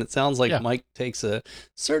 Jason. It sounds like Mike takes a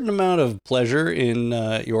certain amount of pleasure in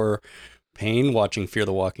your pain watching Fear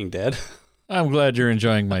the Walking Dead. I'm glad you're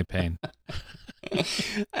enjoying my pain.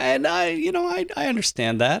 And I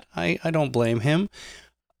understand that. I don't blame him.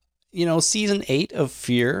 Season 8 of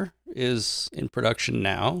Fear is in production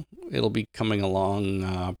now. It'll be coming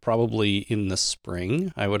along probably in the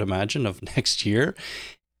spring, I would imagine, of next year.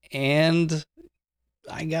 And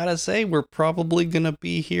I gotta say, we're probably going to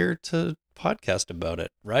be here to podcast about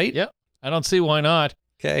it, right? Yep. I don't see why not.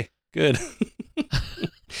 Okay, good.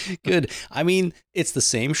 Good. I mean, it's the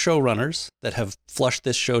same showrunners that have flushed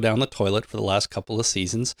this show down the toilet for the last couple of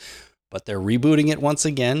seasons, but they're rebooting it once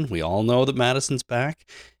again. We all know that Madison's back,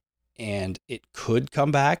 and it could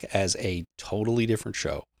come back as a totally different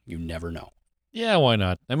show. You never know. Yeah, why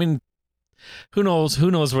not? I mean, who knows? Who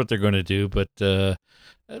knows what they're going to do, but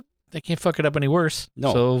they can't fuck it up any worse.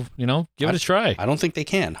 No. So, give it a try. I don't think they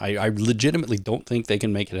can. I legitimately don't think they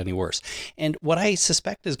can make it any worse. And what I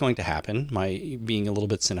suspect is going to happen, my being a little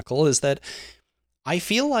bit cynical, is that I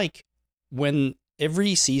feel like when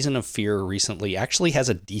every season of Fear recently actually has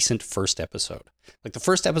a decent first episode. Like the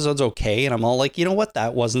first episode's okay, and I'm all like, you know what?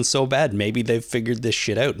 That wasn't so bad. Maybe they've figured this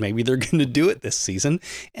shit out. Maybe they're going to do it this season.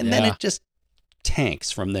 And then it just tanks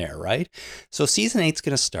from there, right? So season 8's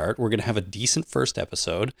going to start. We're going to have a decent first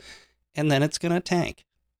episode, and then it's going to tank.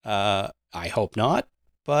 I hope not,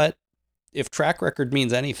 but if track record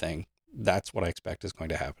means anything, that's what I expect is going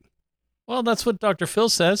to happen. Well, that's what Dr. Phil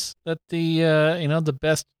says, that the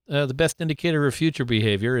best indicator of future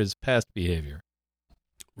behavior is past behavior.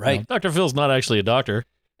 Right. Dr. Phil's not actually a doctor,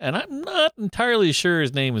 and I'm not entirely sure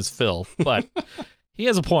his name is Phil, but he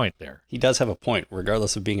has a point there. He does have a point,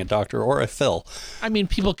 regardless of being a doctor or a Phil. I mean,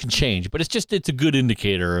 people can change, but it's a good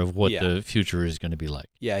indicator of what the future is going to be like.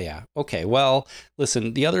 Yeah. Okay, well,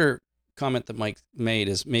 listen, the other comment that Mike made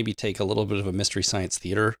is maybe take a little bit of a Mystery Science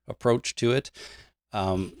Theater approach to it.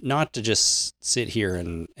 Not to just sit here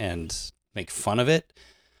and make fun of it,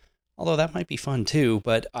 although that might be fun too.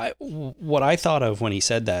 But what I thought of when he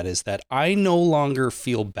said that is that I no longer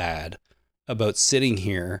feel bad about sitting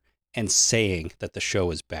here and saying that the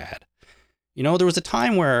show is bad. There was a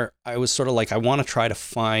time where I was sort of like, I want to try to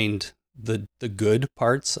find the good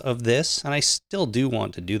parts of this, and I still do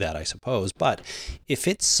want to do that, I suppose. But if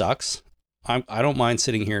it sucks, I don't mind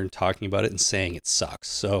sitting here and talking about it and saying it sucks.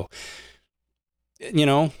 So,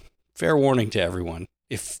 fair warning to everyone.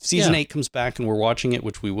 If season 8 comes back and we're watching it,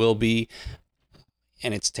 which we will be,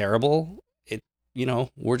 and it's terrible,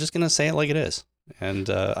 we're just going to say it like it is. And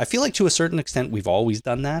I feel like to a certain extent, we've always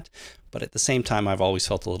done that. But at the same time, I've always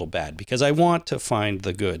felt a little bad because I want to find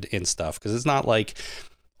the good in stuff. Because it's not like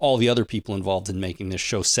all the other people involved in making this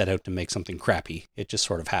show set out to make something crappy. It just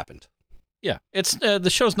sort of happened. Yeah, it's the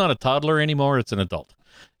show's not a toddler anymore. It's an adult.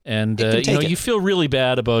 And, you feel really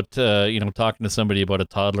bad about, talking to somebody about a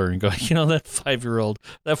toddler and going, that 5-year-old,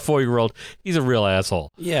 that 4-year-old, he's a real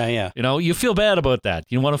asshole. Yeah. You feel bad about that.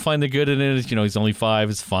 You want to find the good in it. He's only 5.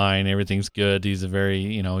 It's fine. Everything's good. He's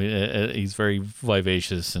he's very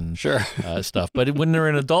vivacious and stuff. But when they're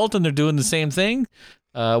an adult and they're doing the same thing,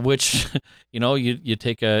 which, you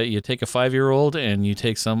take a 5-year-old and you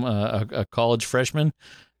take a college freshman.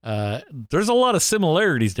 There's a lot of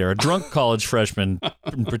similarities there. A drunk college freshman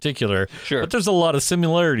in particular. Sure. But there's a lot of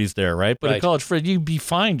similarities there, right? But a college freshman, you'd be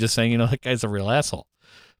fine just saying, that guy's a real asshole.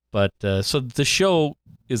 But so the show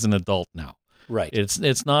is an adult now. Right.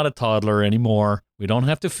 It's not a toddler anymore. We don't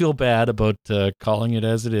have to feel bad about calling it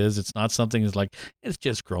as it is. It's not something that's like, it's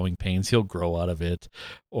just growing pains. He'll grow out of it,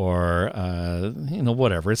 or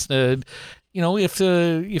whatever. It's if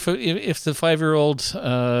the 5-year-old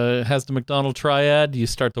has the McDonald triad, you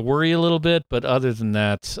start to worry a little bit. But other than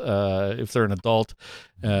that, if they're an adult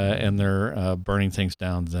and they're burning things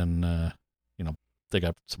down, then they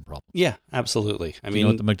got some problems. Yeah, absolutely. I mean, you know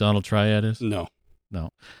what the McDonald triad is? No.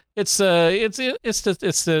 No, it's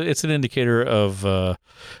an indicator of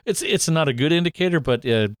it's not a good indicator, but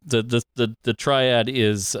the triad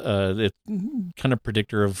is kind of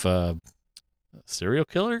predictor of serial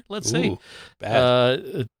killer. Let's say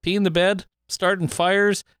bad. pee in the bed, starting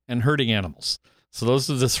fires, and hurting animals. So those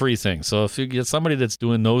are the three things. So if you get somebody that's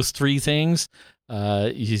doing those three things,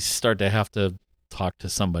 you start to have to talk to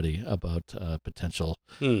somebody about potential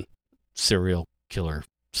serial killer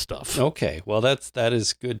stuff. Okay, well that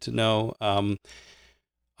is good to know. When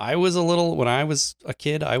I was a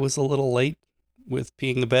kid, I was a little late with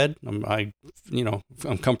peeing the bed. I'm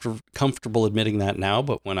comfortable admitting that now,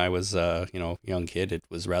 but when I was young kid, it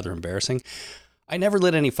was rather embarrassing. I never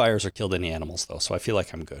lit any fires or killed any animals though, so I feel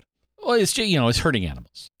like I'm good. Well, it's hurting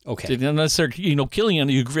animals. Okay, not necessarily killing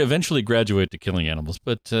animals. You eventually graduate to killing animals,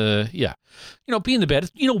 but peeing the bed.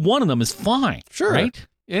 One of them is fine. Sure, right?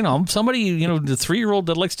 Somebody, the 3-year-old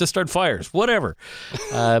that likes to start fires, whatever.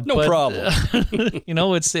 No problem.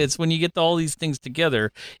 It's when you get all these things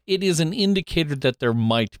together, it is an indicator that there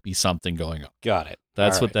might be something going on. Got it.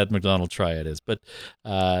 That's what that McDonald triad is. But,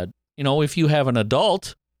 if you have an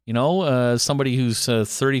adult, somebody who's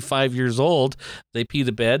 35 years old, they pee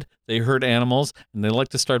the bed, they hurt animals, and they like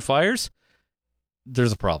to start fires,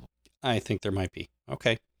 there's a problem. I think there might be.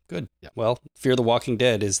 Okay, good. Yeah. Well, Fear the Walking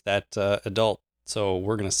Dead is that adult. So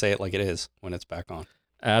we're going to say it like it is when it's back on.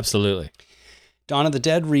 Absolutely. Dawn of the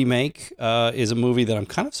Dead remake is a movie that I'm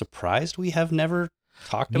kind of surprised we have never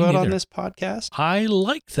talked about on this podcast. I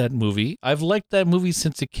like that movie. I've liked that movie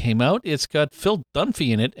since it came out. It's got Phil Dunphy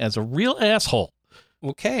in it as a real asshole.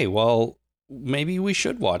 Okay, well, maybe we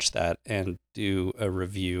should watch that and do a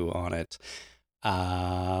review on it.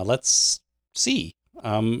 Let's see.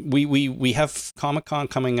 We have Comic-Con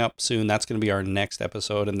coming up soon. That's going to be our next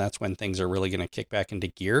episode, and that's when things are really going to kick back into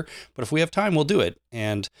gear. But if we have time, we'll do it.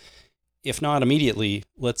 And if not immediately,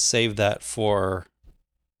 let's save that for,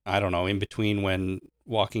 I don't know, in between when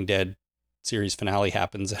Walking Dead series finale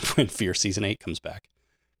happens and when Fear Season 8 comes back.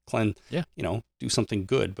 Glenn, do something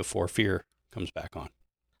good before Fear comes back on.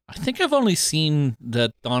 I think I've only seen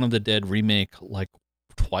the Dawn of the Dead remake like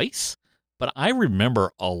twice, but I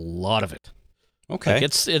remember a lot of it. Okay. Like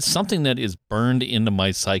it's something that is burned into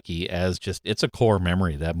my psyche as it's a core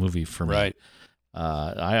memory, that movie for me. Right.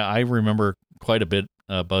 I remember quite a bit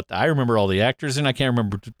I remember all the actors, and I can't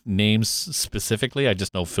remember names specifically. I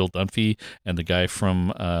just know Phil Dunphy and the guy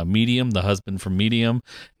from Medium, the husband from Medium,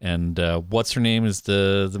 and what's her name is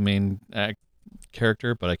the main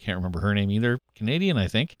character, but I can't remember her name either. Canadian, I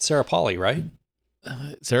think. Sarah Polley, right?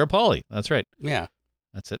 Sarah Polley. That's right. Yeah.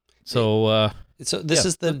 That's it. So this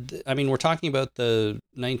is we're talking about the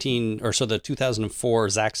 2004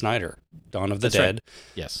 Zack Snyder, Dawn of the Dead. Right.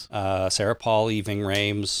 Yes. Sarah Polley, Ving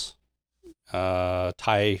Rhames,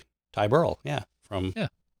 Ty Burrell, from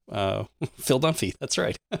Phil Dunphy. That's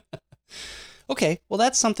right. Okay, well,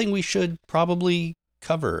 that's something we should probably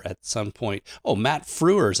cover at some point. Oh, Matt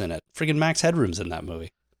Frewer's in it. Friggin' Max Headroom's in that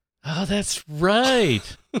movie. Oh, that's right.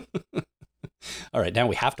 All right, now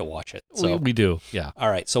we have to watch it. So we do, yeah. All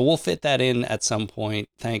right, so we'll fit that in at some point.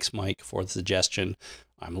 Thanks, Mike, for the suggestion.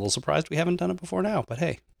 I'm a little surprised we haven't done it before now, but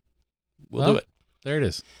hey, we'll do it. There it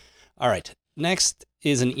is. All right, next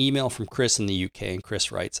is an email from Chris in the UK, and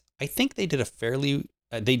Chris writes, I think they did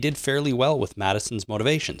fairly well with Madison's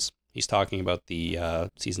motivations. He's talking about the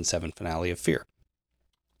season 7 finale of Fear.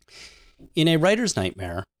 In a writer's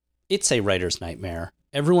nightmare, it's a writer's nightmare.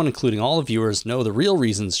 Everyone, including all the viewers, know the real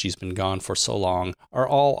reasons she's been gone for so long are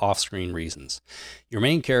all off-screen reasons. Your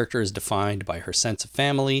main character is defined by her sense of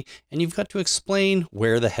family, and you've got to explain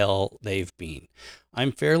where the hell they've been.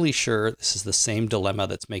 I'm fairly sure this is the same dilemma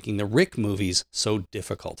that's making the Rick movies so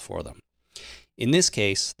difficult for them. In this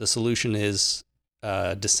case, the solution is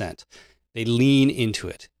dissent. They lean into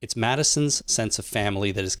it. It's Madison's sense of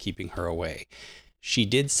family that is keeping her away. She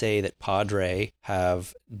did say that Padre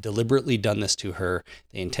have deliberately done this to her.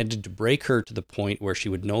 They intended to break her to the point where she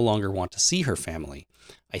would no longer want to see her family.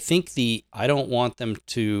 I think I don't want them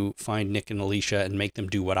to find Nick and Alicia and make them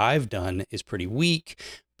do what I've done is pretty weak,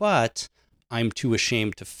 but I'm too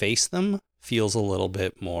ashamed to face them feels a little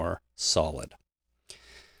bit more solid.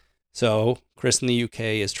 So Chris in the UK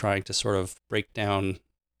is trying to sort of break down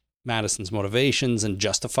Madison's motivations and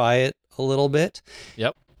justify it a little bit.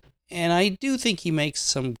 Yep. And I do think he makes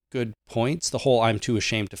some good points. The whole I'm too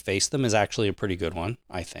ashamed to face them is actually a pretty good one,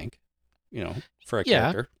 I think, for a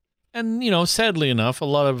character. And, sadly enough, a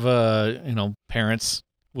lot of, parents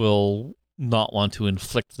will not want to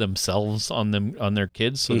inflict themselves on their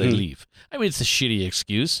kids, so they leave. I mean, it's a shitty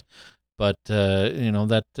excuse, But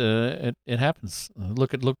it happens.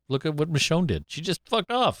 Look at what Michonne did. She just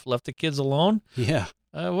fucked off, left the kids alone. Yeah.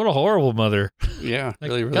 What a horrible mother. Yeah,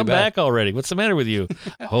 like, really come bad. back already. What's the matter with you?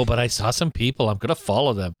 Oh, but I saw some people. I'm gonna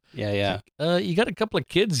follow them. Yeah. You got a couple of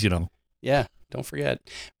kids, Yeah, don't forget.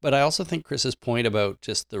 But I also think Chris's point about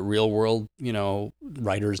just the real world,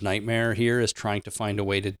 writer's nightmare here is trying to find a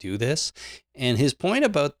way to do this. And his point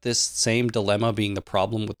about this same dilemma being the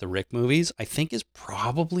problem with the Rick movies, I think is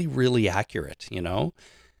probably really accurate.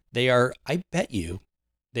 They are, I bet you,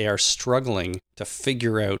 they are struggling to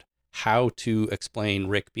figure out how to explain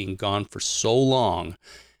Rick being gone for so long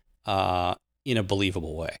in a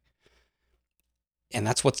believable way. And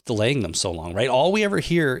that's what's delaying them so long, right? All we ever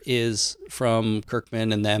hear is from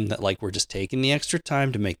Kirkman and them that we're just taking the extra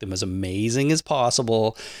time to make them as amazing as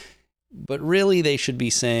possible. But really they should be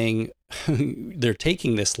saying they're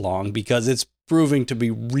taking this long because it's proving to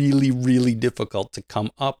be really, really difficult to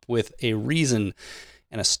come up with a reason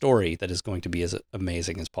and a story that is going to be as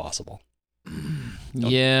amazing as possible.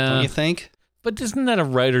 Don't you think? But isn't that a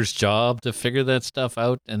writer's job to figure that stuff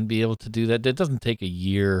out and be able to do that? It doesn't take a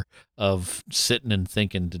year of sitting and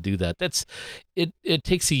thinking to do that. It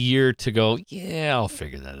takes a year to go, yeah, I'll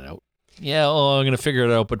figure that out. Yeah, I'm going to figure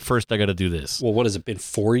it out, but first I got to do this. Well, what has it been,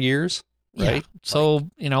 4 years? Right? Yeah. So,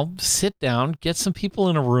 sit down, get some people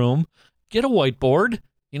in a room, get a whiteboard,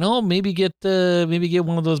 maybe get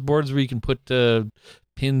one of those boards where you can put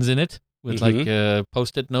pins in it. With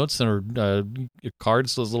Post-it notes or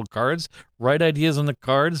cards, those little cards. Write ideas on the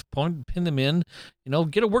cards, pin them in.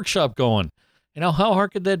 Get a workshop going. How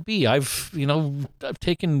hard could that be? I've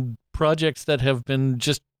taken projects that have been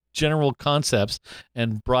just general concepts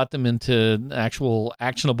and brought them into actual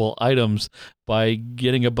actionable items by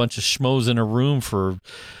getting a bunch of schmoes in a room for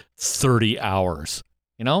 30 hours.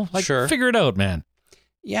 Sure. Figure it out, man.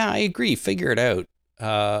 Yeah, I agree. Figure it out.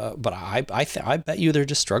 But I bet you they're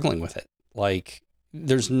just struggling with it.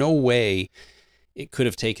 There's no way it could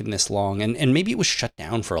have taken this long. And maybe it was shut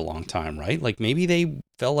down for a long time, right? Maybe they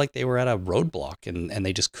felt like they were at a roadblock and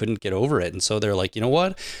they just couldn't get over it. And so they're like, you know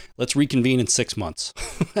what? Let's reconvene in 6 months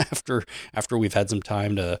after we've had some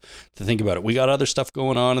time to think about it. We got other stuff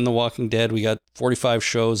going on in The Walking Dead. We got 45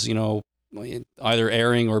 shows, either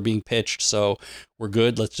airing or being pitched. So we're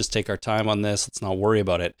good. Let's just take our time on this. Let's not worry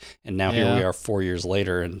about it. And now here we are 4 years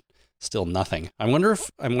later and still nothing. I wonder if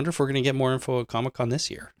we're going to get more info at Comic-Con this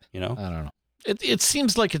year, I don't know. It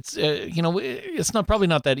seems like it's, it's probably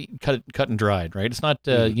not that cut and dried, right? It's not,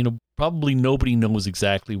 probably nobody knows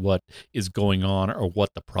exactly what is going on or what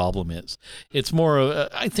the problem is. It's more of,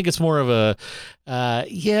 I think it's more of a,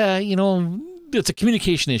 it's a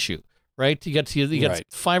communication issue. Right, you got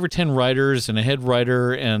 5 or 10 writers and a head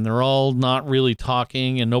writer, and they're all not really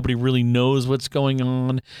talking, and nobody really knows what's going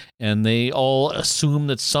on, and they all assume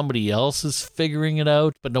that somebody else is figuring it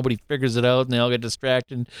out, but nobody figures it out, and they all get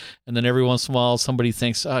distracted, and then every once in a while somebody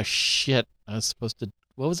thinks, "Oh shit, I was supposed to.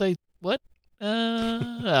 What?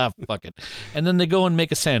 Fuck it," and then they go and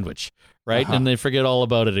make a sandwich. Right, and they forget all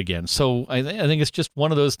about it again. So I think it's just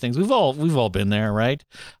one of those things. We've all been there, right?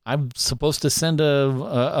 I'm supposed to send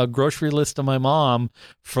a grocery list to my mom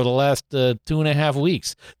for the last 2.5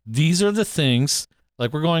 weeks. These are the things.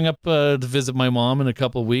 We're going up to visit my mom in a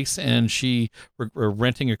couple of weeks, and we're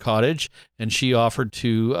renting a cottage, and she offered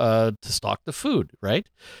to stock the food. Right,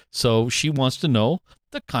 so she wants to know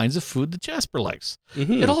the kinds of food that Jasper likes.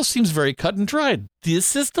 Mm-hmm. It all seems very cut and dried.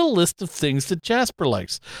 This is the list of things that Jasper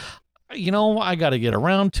likes. I got to get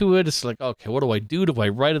around to it. It's okay, what do I do? Do I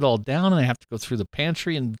write it all down and I have to go through the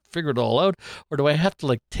pantry and figure it all out? Or do I have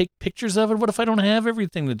to take pictures of it? What if I don't have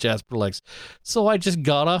everything that Jasper likes? So I just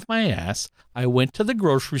got off my ass. I went to the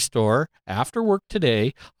grocery store after work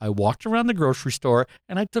today. I walked around the grocery store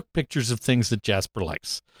and I took pictures of things that Jasper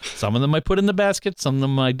likes. Some of them I put in the basket. Some of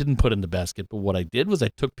them I didn't put in the basket. But what I did was I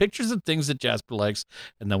took pictures of things that Jasper likes.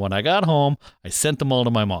 And then when I got home, I sent them all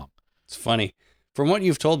to my mom. It's funny. From what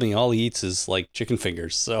you've told me, all he eats is chicken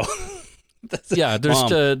fingers. So there's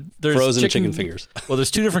frozen chicken fingers. Well,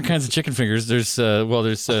 there's 2 different kinds of chicken fingers. There's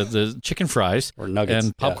the chicken fries or nuggets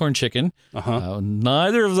and popcorn chicken.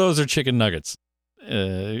 Neither of those are chicken nuggets.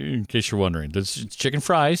 In case you're wondering, there's chicken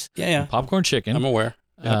fries. Yeah. Popcorn chicken. I'm aware.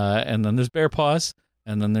 And then there's bear paws.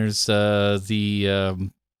 And then there's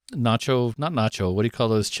the not nacho. What do you call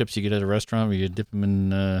those chips you get at a restaurant where you dip them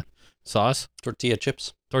in sauce? Tortilla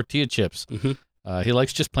chips. Mm-hmm. He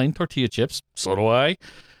likes just plain tortilla chips. So do I.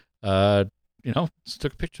 Just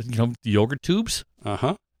took a picture. The yogurt tubes.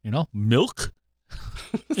 Milk.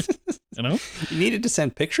 You needed to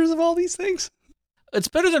send pictures of all these things? It's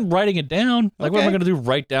better than writing it down. Like, what am I Okay. going to do?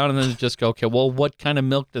 Write down and then just go, okay, well, what kind of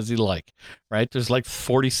milk does he like? Right? There's like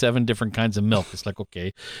 47 different kinds of milk. It's like,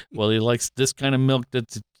 okay, well, he likes this kind of milk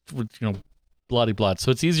that's, bloody.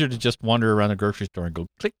 So it's easier to just wander around the grocery store and go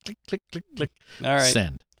click, click, click, click, click, All right.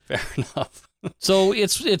 send. Fair enough. So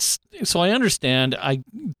so I understand.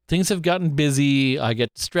 Things have gotten busy. I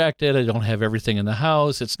get distracted. I don't have everything in the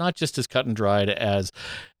house. It's not just as cut and dried as,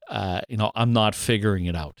 I'm not figuring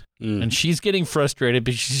it out. And she's getting frustrated,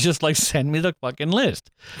 but she's just like, send me the fucking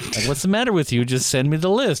list. Like, what's the matter with you? Just send me the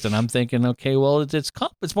list. And I'm thinking, okay, well,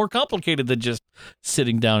 it's more complicated than just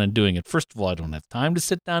sitting down and doing it. First of all, I don't have time to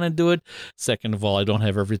sit down and do it. Second of all, I don't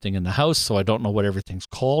have everything in the house, so I don't know what everything's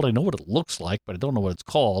called. I know what it looks like, but I don't know what it's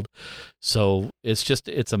called. So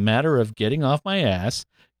it's a matter of getting off my ass,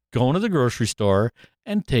 going to the grocery store,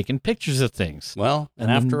 and taking pictures of things. Well,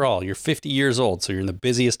 and after all, you're 50 years old, so you're in the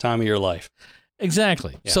busiest time of your life.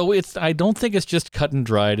 Exactly. Yeah. So I don't think it's just cut and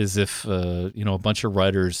dried as if, a bunch of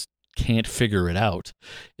writers can't figure it out.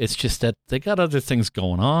 It's just that they got other things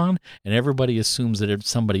going on, and everybody assumes that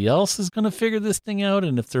somebody else is going to figure this thing out.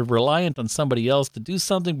 And if they're reliant on somebody else to do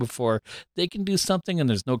something before they can do something, and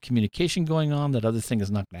there's no communication going on, that other thing is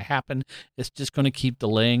not going to happen. It's just going to keep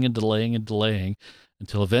delaying and delaying and delaying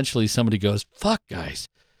until eventually somebody goes, fuck, guys,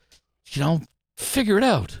 figure it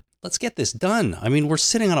out. Let's get this done. I mean, we're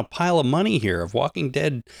sitting on a pile of money here of Walking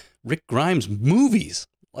Dead, Rick Grimes movies.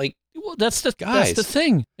 Like, Well, that's the Guys.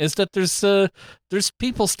 thing, is that there's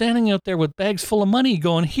people standing out there with bags full of money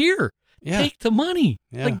going, here, yeah, take the money.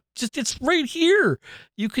 Yeah. Like, just, it's right here.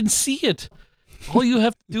 You can see it. All you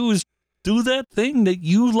have to do is do that thing that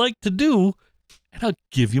you like to do, and I'll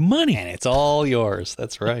give you money. and it's all yours.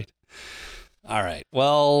 That's right. All right.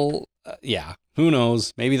 Well, yeah, who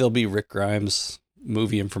knows? Maybe there'll be Rick Grimes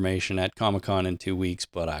movie information at Comic-Con in 2 weeks,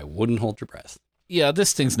 but I wouldn't hold your breath. Yeah,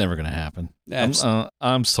 this thing's never going to happen.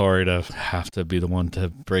 I'm sorry to have to be the one to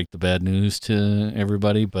break the bad news to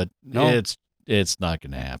everybody, but No. it's not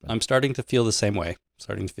going to happen. I'm starting to feel the same way.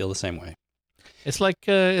 It's like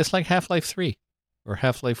Half-Life 3 or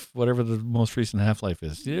Half-Life, whatever the most recent Half-Life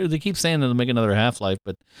is. They keep saying they'll make another Half-Life,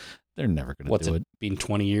 but they're never going to do it. Been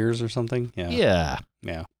 20 years or something? Yeah.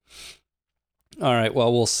 Yeah. All right.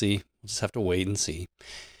 Well, we'll see. We'll just have to wait and see.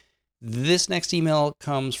 This next email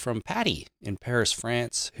comes from Patty in Paris,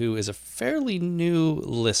 France, who is a fairly new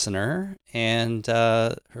listener, and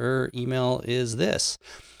her email is this.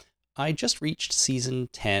 I just reached season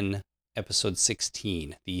 10, episode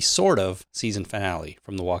 16, the sort of season finale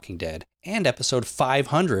from The Walking Dead, and episode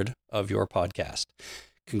 500 of your podcast.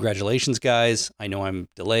 Congratulations, guys. I know I'm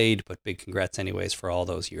delayed, but big congrats anyways for all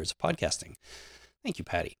those years of podcasting. Thank you,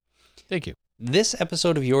 Patty. Thank you. This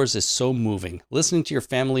episode of yours is so moving. Listening to your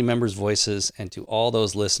family members' voices and to all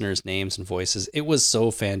those listeners' names and voices, it was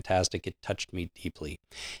so fantastic. It touched me deeply.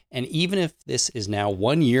 And even if this is now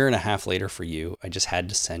 1.5 years later for you, I just had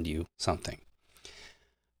to send you something.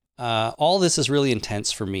 All this is really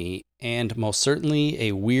intense for me, and most certainly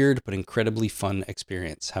a weird but incredibly fun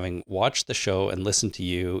experience, having watched the show and listened to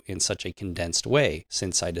you in such a condensed way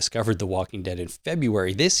since I discovered The Walking Dead in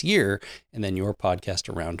February this year, and then your podcast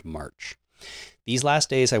around March. These last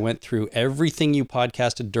days, I went through everything you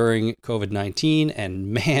podcasted during COVID-19, and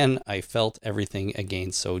man, I felt everything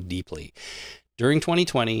again so deeply. During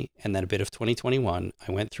 2020 and then a bit of 2021,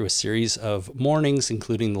 I went through a series of mournings,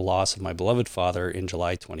 including the loss of my beloved father in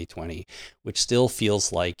July 2020, which still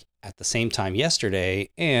feels like at the same time yesterday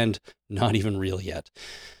and not even real yet.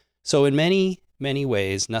 So in many, many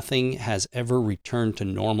ways, nothing has ever returned to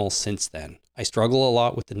normal since then. I struggle a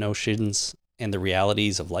lot with the notions and the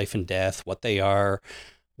realities of life and death, what they are,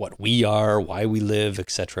 what we are, why we live,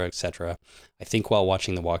 etc., etc. I think while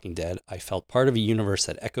watching The Walking Dead, I felt part of a universe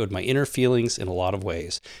that echoed my inner feelings in a lot of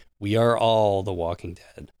ways. We are all The Walking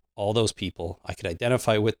Dead. All those people, I could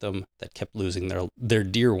identify with them, that kept losing their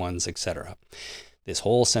dear ones, etc. This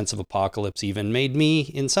whole sense of apocalypse even made me,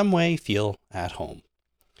 in some way, feel at home.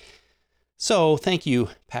 So thank you,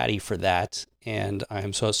 Patty, for that. And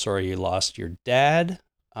I'm so sorry you lost your dad.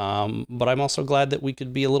 But I'm also glad that we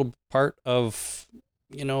could be a little part of,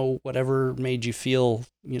 whatever made you feel,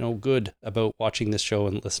 good about watching this show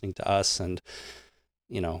and listening to us, and,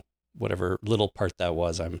 whatever little part that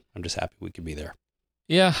was. I'm just happy we could be there.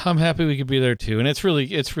 Yeah, I'm happy we could be there too. And it's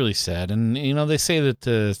really sad. And, they say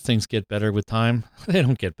that things get better with time. They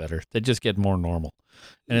don't get better. They just get more normal.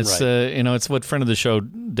 And it's, Right. It's what friend of the show,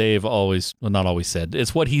 Dave, not always said.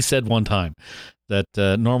 It's what he said one time, that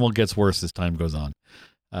normal gets worse as time goes on.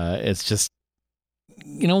 It's just,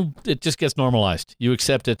 it just gets normalized. You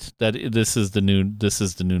accept it that this is the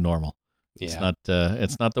new normal. Yeah.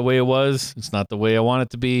 It's not the way it was. It's not the way I want it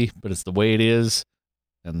to be, but it's the way it is.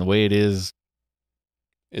 And the way it is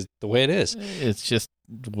the way it is. it's just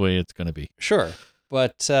the way it's going to be. Sure.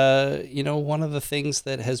 But, one of the things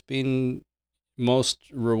that has been most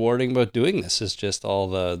rewarding about doing this is just all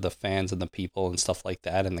the fans and the people and stuff like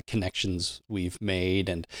that and the connections we've made.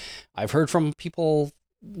 And I've heard from people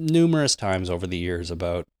numerous times over the years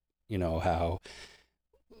about, how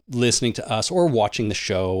listening to us or watching the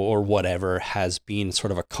show or whatever has been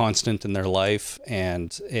sort of a constant in their life,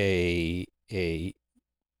 and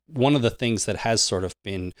one of the things that has sort of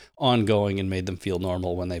been ongoing and made them feel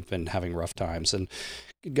normal when they've been having rough times. And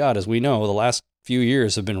God, as we know, the last few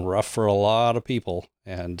years have been rough for a lot of people.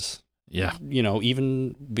 And, Yeah.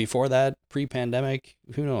 Even before that, pre-pandemic,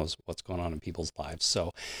 who knows what's going on in people's lives.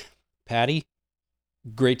 So, Patty,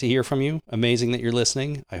 great to hear from you. Amazing that you're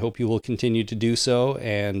listening. I hope you will continue to do so.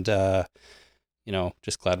 And,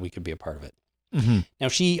 just glad we could be a part of it. Mm-hmm. Now,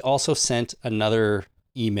 she also sent another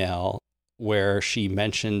email where she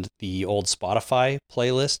mentioned the old Spotify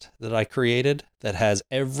playlist that I created that has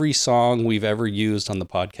every song we've ever used on the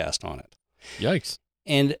podcast on it. Yikes.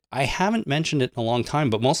 And I haven't mentioned it in a long time,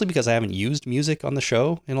 but mostly because I haven't used music on the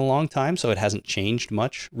show in a long time, so it hasn't changed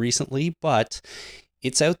much recently, but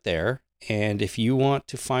it's out there. And if you want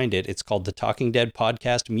to find it, it's called the Talking Dead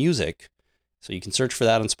Podcast Music. So you can search for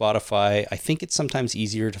that on Spotify. I think it's sometimes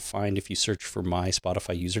easier to find if you search for my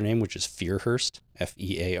Spotify username, which is Fearhurst,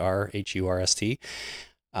 Fearhurst.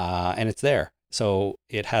 And it's there. So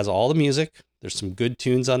it has all the music. There's some good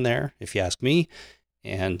tunes on there, if you ask me.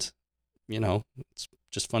 And, it's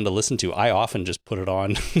just fun to listen to. I often just put it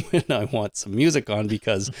on when I want some music on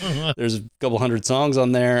because there's a couple hundred songs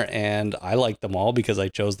on there and I like them all because I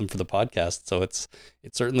chose them for the podcast. So it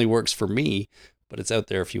certainly works for me. But it's out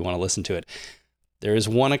there if you want to listen to it. There is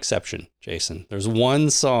one exception, Jason. There's one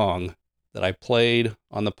song that I played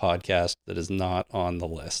on the podcast that is not on the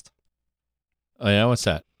list. Oh, yeah? What's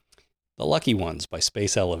that? The Lucky Ones by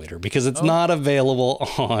Space Elevator, because it's not available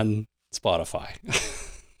on Spotify.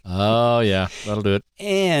 Oh, yeah. That'll do it.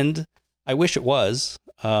 And I wish it was.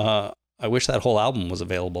 I wish that whole album was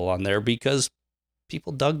available on there because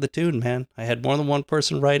people dug the tune, man. I had more than one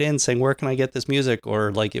person write in saying, where can I get this music? Or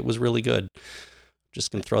it was really good. Just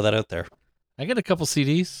going to throw that out there. I got a couple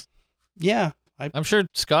CDs. Yeah. I'm sure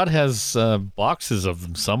Scott has boxes of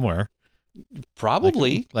them somewhere.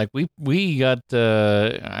 Probably. We got,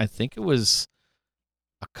 I think it was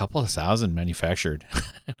a couple of thousand manufactured.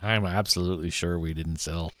 I'm absolutely sure we didn't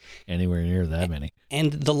sell anywhere near that many.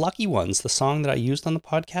 And The Lucky Ones, the song that I used on the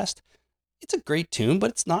podcast, it's a great tune,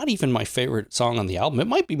 but it's not even my favorite song on the album. It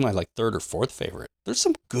might be my third or fourth favorite. There's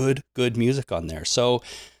some good music on there. So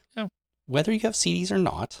whether you have CDs or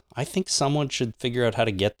not, I think someone should figure out how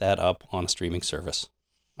to get that up on a streaming service.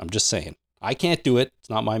 I'm just saying. I can't do it. It's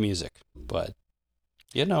not my music, but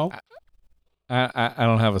I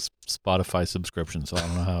don't have a Spotify subscription, so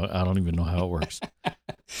I don't even know how it works.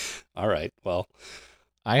 All right. Well,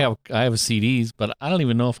 I have CDs, but I don't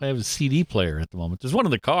even know if I have a CD player at the moment. There's one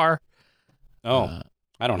in the car. Oh,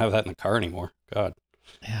 I don't have that in the car anymore. God.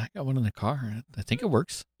 Yeah, I got one in the car. I think it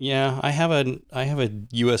works. Yeah, I have a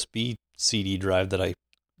USB CD drive that I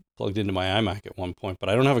plugged into my iMac at one point, but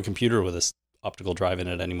I don't have a computer with this optical drive in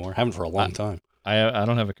it anymore. I haven't for a long time. I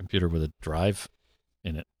don't have a computer with a drive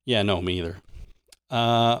in it. Yeah, no, me either.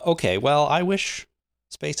 Okay, well, I wish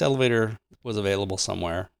Space Elevator was available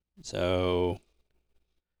somewhere, so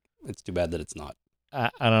it's too bad that it's not.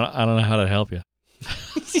 I don't know how to help you.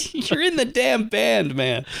 You're in the damn band,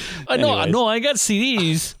 man. I know. I got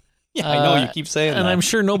CDs. Yeah, I know. You keep saying that. And I'm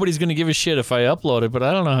sure nobody's going to give a shit if I upload it, but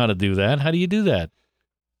I don't know how to do that. How do you do that?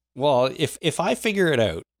 Well, if I figure it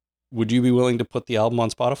out, would you be willing to put the album on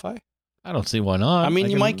Spotify? I don't see why not. I mean,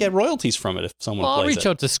 you might get royalties from it if someone plays it. I'll reach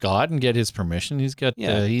out to Scott and get his permission. He's got,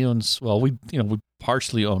 he owns, we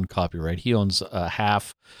partially own copyright. He owns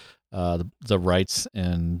half the rights,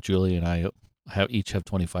 and Julie and I each have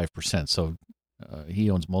 25%. So he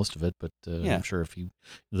owns most of it, but I'm sure if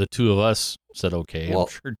the two of us said okay, I'm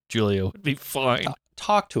sure Julia would be fine.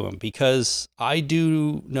 Talk to him, because I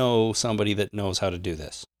do know somebody that knows how to do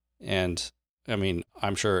this. And I mean,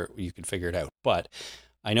 I'm sure you could figure it out, but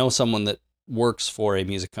I know someone that works for a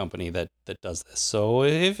music company that does this. So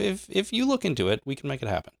if you look into it, we can make it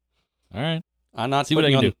happen. All right. I'm not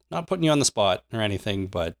putting you on the spot or anything,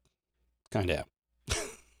 but kind of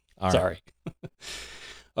am. Sorry.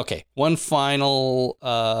 Okay, one final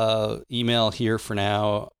email here for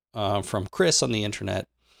now from Chris on the internet.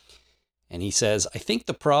 And he says, I think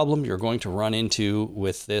the problem you're going to run into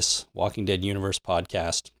with this Walking Dead Universe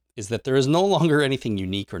podcast is that there is no longer anything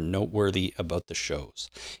unique or noteworthy about the shows.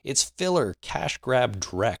 It's filler, cash grab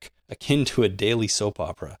dreck, akin to a daily soap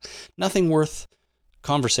opera. Nothing worth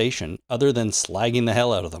conversation other than slagging the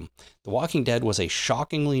hell out of them. The Walking Dead was a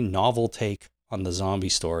shockingly novel take on the zombie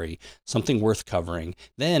story, something worth covering,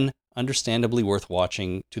 then understandably worth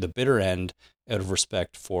watching to the bitter end out of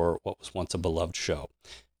respect for what was once a beloved show.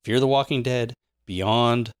 Fear the Walking Dead,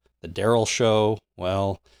 Beyond, The Daryl Show,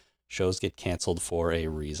 well, shows get canceled for a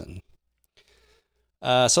reason.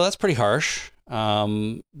 So that's pretty harsh,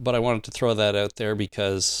 but I wanted to throw that out there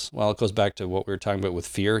because, well, it goes back to what we were talking about with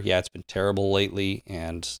Fear. Yeah, it's been terrible lately,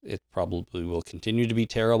 and it probably will continue to be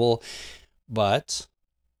terrible, but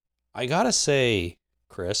I gotta say,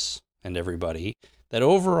 Chris and everybody, that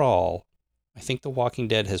overall, I think The Walking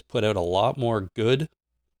Dead has put out a lot more good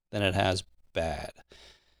than it has bad.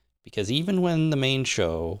 Because even when the main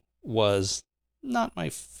show was not my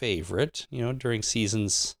favorite, during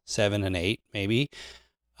seasons 7 and 8, maybe,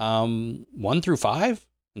 1 through 5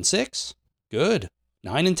 and 6, good.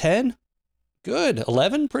 9 and 10, good.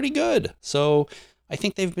 11, pretty good. So I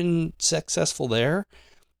think they've been successful there.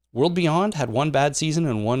 World Beyond had 1 bad season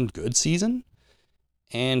and 1 good season.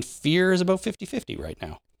 And Fear is about 50-50 right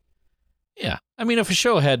now. Yeah. I mean, if a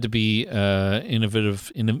show had to be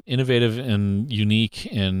innovative and unique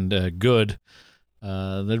and good,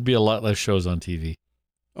 there'd be a lot less shows on TV.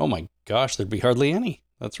 Oh my gosh, there'd be hardly any.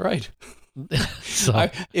 That's right. So,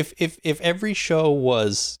 if every show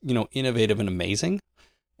was, innovative and amazing,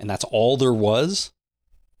 and that's all there was,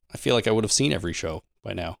 I feel like I would have seen every show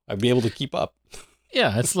by now. I'd be able to keep up.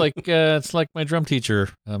 yeah, it's like my drum teacher,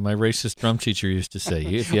 my racist drum teacher used to say,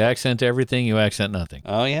 if you accent everything, you accent nothing.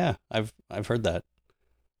 Oh yeah, I've heard that.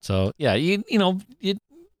 So yeah, you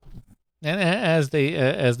and as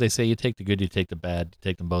they say, you take the good, you take the bad, you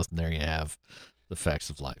take them both, and there you have the facts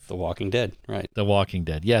of life. The Walking Dead, right? The Walking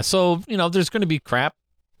Dead. Yeah. So there's going to be crap,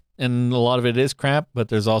 and a lot of it is crap, but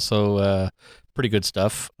there's also pretty good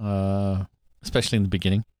stuff, especially in the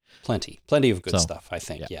beginning. Plenty of good stuff, I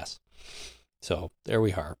think. Yeah. Yes. So there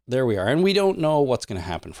we are. And we don't know what's going to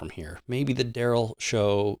happen from here. Maybe the Daryl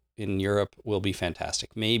show in Europe will be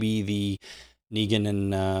fantastic. Maybe the Negan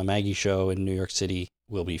and Maggie show in New York City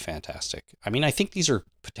will be fantastic. I mean, I think these are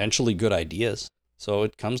potentially good ideas. So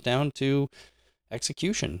it comes down to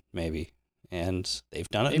execution, maybe. And they've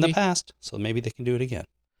done it in the past, so maybe they can do it again.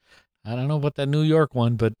 I don't know about that New York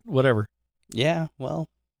one, but whatever. Yeah, well,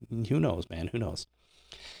 who knows, man? Who knows?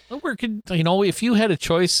 If you had a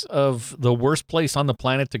choice of the worst place on the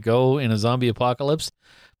planet to go in a zombie apocalypse,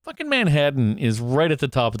 fucking Manhattan is right at the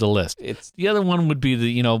top of the list. The other one would be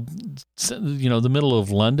the middle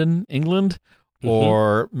of London, England,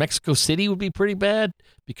 or Mexico City would be pretty bad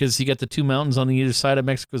because you got the 2 mountains on either side of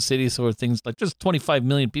Mexico City. So things like just 25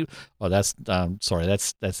 million people. Oh, that's 80s,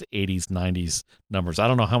 90s numbers. I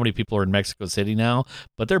don't know how many people are in Mexico City now,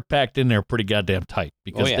 but they're packed in there pretty goddamn tight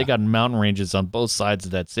because they got mountain ranges on both sides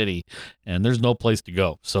of that city and there's no place to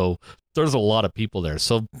go. So there's a lot of people there.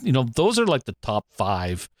 So, those are like the top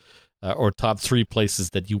 5 or top 3 places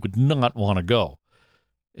that you would not want to go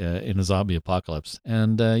in a zombie apocalypse.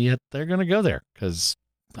 And yet they're going to go there because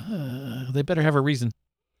they better have a reason.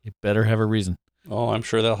 They better have a reason. Oh, I'm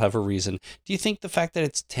sure they'll have a reason. Do you think the fact that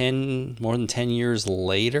it's more than 10 years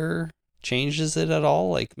later changes it at all?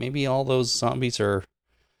 Like maybe all those zombies are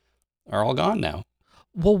all gone now.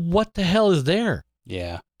 Well, what the hell is there?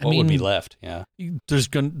 Yeah. What would be left? Yeah.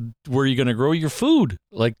 Where are you going to grow your food?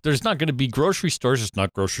 Like, there's not going to be grocery stores. It's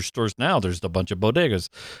not grocery stores now. There's a bunch of bodegas.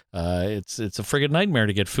 It's a friggin' nightmare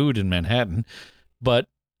to get food in Manhattan. But,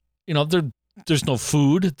 there's no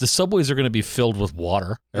food. The subways are going to be filled with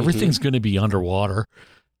water. Everything's going to be underwater.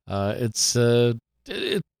 It's a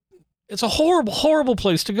horrible, horrible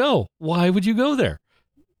place to go. Why would you go there?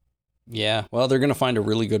 Yeah. Well, they're going to find a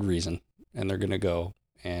really good reason, and they're going to go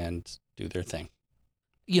and do their thing.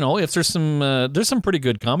 If there's some pretty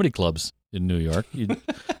good comedy clubs in New York.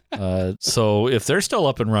 So if they're still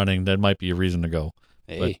up and running, that might be a reason to go.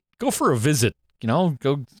 Hey. But go for a visit, go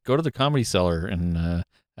to the Comedy Cellar and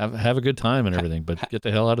have a good time and everything, but get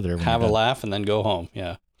the hell out of there. Have a laugh and then go home.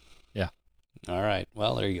 Yeah. Yeah. All right.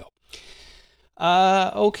 Well, there you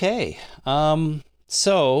go. Okay.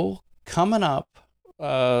 So coming up,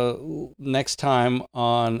 next time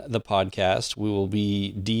on the podcast, we will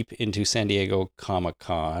be deep into San Diego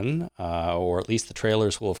Comic-Con, or at least the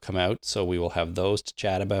trailers will have come out, so we will have those to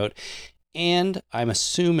chat about. And I'm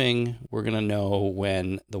assuming we're going to know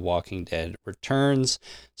when The Walking Dead returns,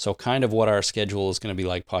 so kind of what our schedule is going to be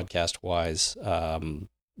like podcast-wise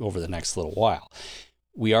over the next little while.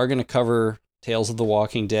 We are going to cover Tales of the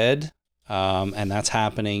Walking Dead, and that's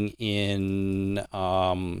happening in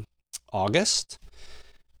August.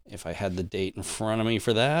 If I had the date in front of me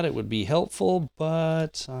for that, it would be helpful,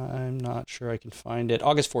 but I'm not sure I can find it.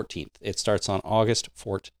 August 14th. It starts on August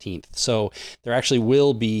 14th. So there actually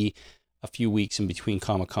will be a few weeks in between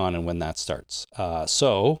Comic-Con and when that starts.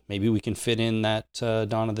 So maybe we can fit in that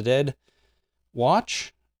Dawn of the Dead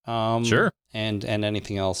watch. Sure. And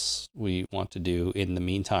anything else we want to do in the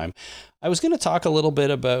meantime. I was going to talk a little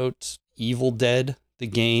bit about Evil Dead, the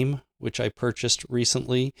game, which I purchased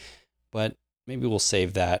recently, but maybe we'll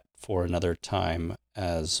save that for another time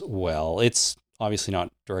as well. It's obviously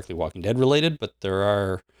not directly Walking Dead related, but there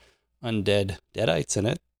are undead deadites in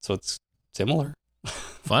it, so it's similar.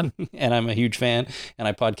 Fun. And I'm a huge fan, and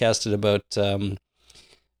I podcasted about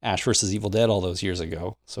Ash versus Evil Dead all those years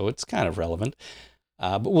ago, so it's kind of relevant.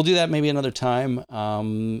 But we'll do that maybe another time.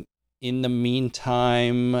 In the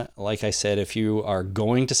meantime, like I said, if you are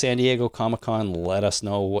going to San Diego Comic-Con, let us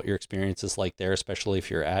know what your experience is like there, especially if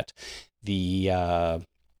you're at the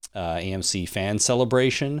AMC fan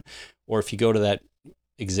celebration, or if you go to that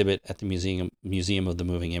exhibit at the Museum of the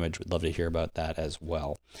Moving Image. We'd love to hear about that as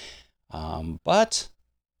well. But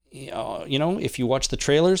if you watch the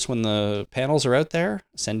trailers when the panels are out there,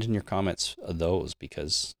 send in your comments of those,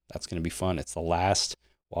 because that's going to be fun. It's the last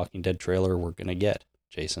Walking Dead trailer we're going to get,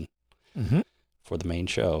 Jason, for the main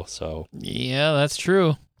show. So yeah, that's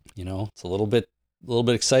true. It's a little bit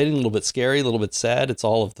exciting, a little bit scary, a little bit sad. It's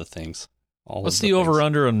all of the things. What's the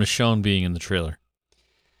over-under on Michonne being in the trailer?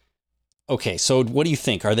 Okay, so what do you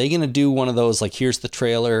think? Are they going to do one of those, like, here's the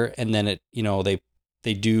trailer, and then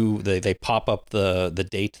they pop up the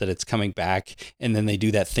date that it's coming back, and then they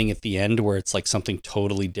do that thing at the end where it's like something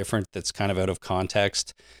totally different that's kind of out of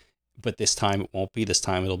context, but this time it won't be. This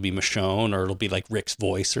time it'll be Michonne, or it'll be like Rick's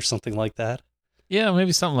voice or something like that. Yeah,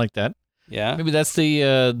 maybe something like that. Yeah, maybe that's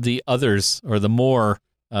the others, or the more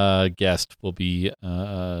guest will be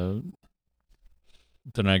Denai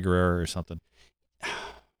Guerrero or something.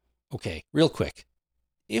 Okay, real quick.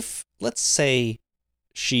 If, let's say,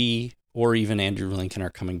 she or even Andrew Lincoln are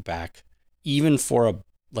coming back, even for a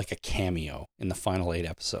cameo in the final 8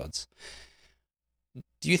 episodes,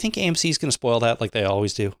 do you think AMC is going to spoil that like they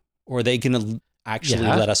always do? Or are they going to actually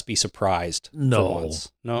let us be surprised for once?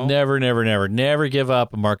 No? Never give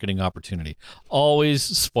up a marketing opportunity. Always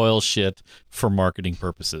spoil shit for marketing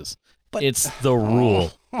purposes. But it's the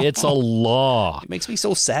rule. It's a law. It makes me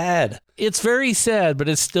so sad. It's very sad, but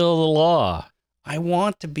it's still the law. I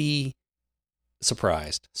want to be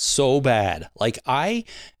surprised so bad. Like I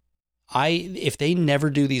if they never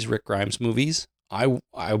do these Rick Grimes movies,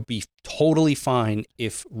 I'll be totally fine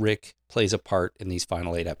if Rick plays a part in these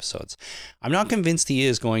final 8 episodes. I'm not convinced he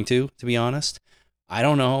is going to be honest. I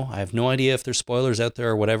don't know. I have no idea if there's spoilers out there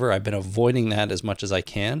or whatever. I've been avoiding that as much as I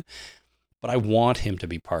can, but I want him to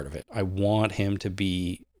be part of it. I want him to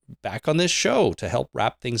be back on this show to help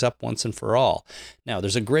wrap things up once and for all. Now,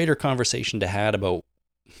 there's a greater conversation to have about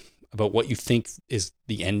what you think is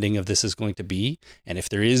the ending of this is going to be, and if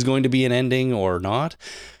there is going to be an ending or not,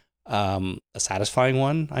 a satisfying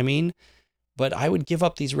one, I mean. But I would give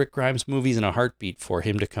up these Rick Grimes movies in a heartbeat for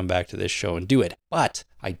him to come back to this show and do it. But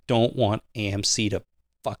I don't want AMC to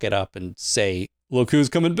fuck it up and say, look who's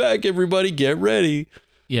coming back, everybody, get ready.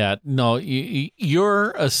 Yeah, no,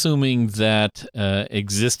 you're assuming that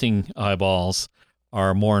existing eyeballs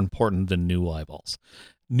are more important than new eyeballs.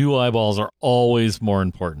 New eyeballs are always more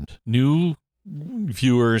important. New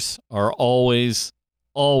viewers are always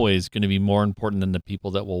going to be more important than the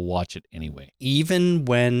people that will watch it anyway. Even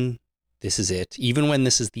when this is it, even when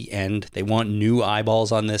this is the end, they want new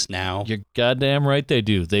eyeballs on this now. You're goddamn right they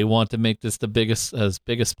do. They want to make this as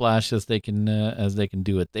big a splash as they can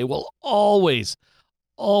do it. They will always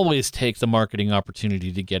take the marketing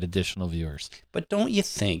opportunity to get additional viewers. But don't you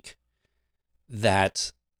think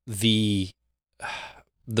that the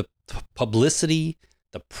publicity,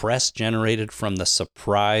 the press generated from the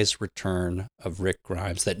surprise return of Rick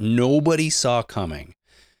Grimes that nobody saw coming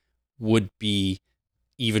would be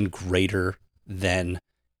even greater than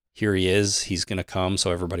here he is, he's going to come,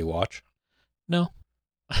 so everybody watch? No.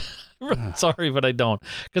 Sorry, but I don't.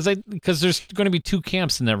 Because there's going to be two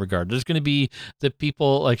camps in that regard. There's going to be the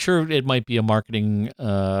people, like, sure, it might be a marketing,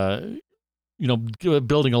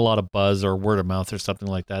 building a lot of buzz or word of mouth or something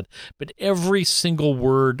like that. But every single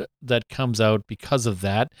word that comes out because of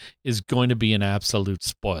that is going to be an absolute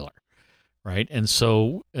spoiler, right? And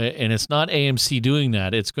so, and it's not AMC doing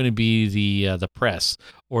that. It's going to be the press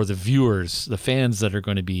or the viewers, the fans that are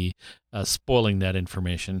going to be spoiling that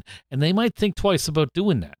information. And they might think twice about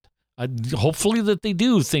doing that. Hopefully that they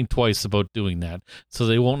do think twice about doing that, so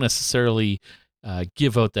they won't necessarily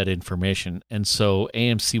give out that information. And so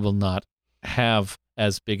AMC will not have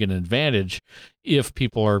as big an advantage if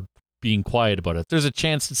people are being quiet about it. There's a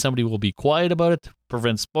chance that somebody will be quiet about it to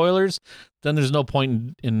prevent spoilers. Then there's no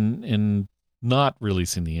point in not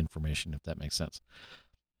releasing the information, if that makes sense.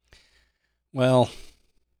 Well,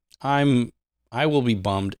 I will be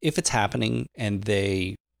bummed if it's happening and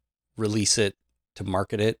they release it to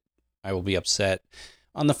market it. I will be upset.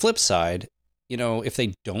 On the flip side, if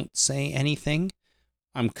they don't say anything,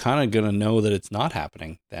 I'm kind of going to know that it's not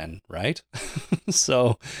happening then, right?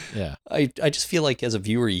 So yeah, I just feel like as a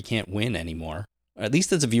viewer, you can't win anymore. At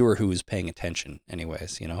least as a viewer who is paying attention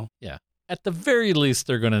anyways, Yeah. At the very least,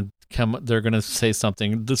 they're going to say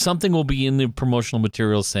something. Something will be in the promotional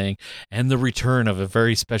material saying, and the return of a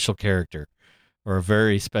very special character or a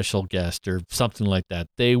very special guest or something like that.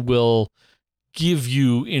 They will give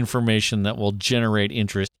you information that will generate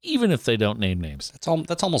interest, even if they don't name names.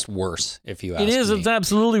 That's almost worse, if you ask me. It is. It's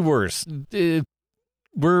absolutely worse.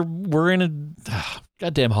 We're in a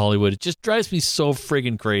goddamn Hollywood. It just drives me so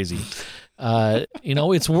friggin' crazy.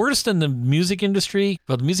 It's worse than the music industry.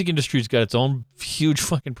 Well, the music industry's got its own huge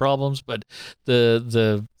fucking problems, but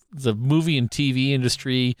the movie and TV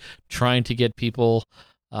industry trying to get people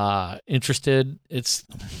interested. It's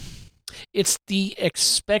the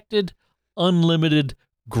expected unlimited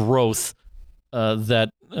growth that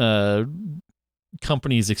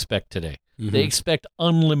companies expect today. Mm-hmm. They expect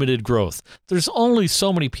unlimited growth. There's only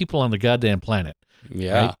so many people on the goddamn planet.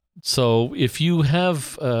 Yeah. Right? So if you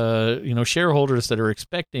have shareholders that are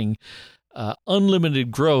expecting unlimited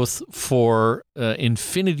growth for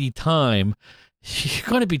infinity time, you're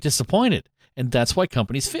going to be disappointed. And that's why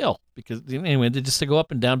companies fail, because anyway, they just go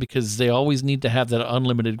up and down because they always need to have that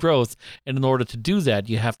unlimited growth, and in order to do that,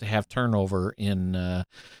 you have to have turnover in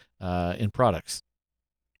products.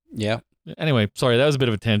 Yeah. Anyway, sorry, that was a bit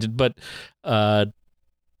of a tangent, but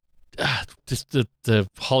just the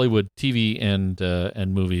Hollywood TV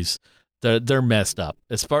and movies, they're messed up.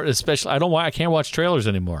 Especially, I can't watch trailers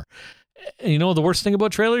anymore. And the worst thing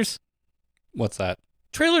about trailers? What's that?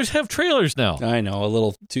 Trailers have trailers now. I know, a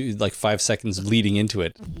little too, like 5 seconds leading into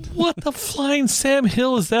it. What the flying Sam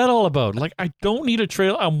Hill is that all about? Like, I don't need a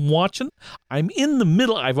trailer. I'm watching. I'm in the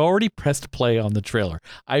middle. I've already pressed play on the trailer.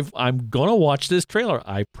 I'm going to watch this trailer.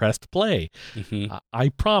 I pressed play. Mm-hmm. I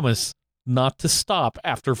promise not to stop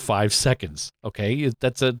after 5 seconds. Okay?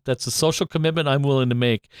 That's a social commitment I'm willing to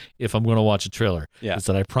make if I'm going to watch a trailer. Yeah. Is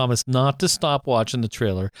that I promise not to stop watching the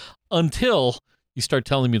trailer until you start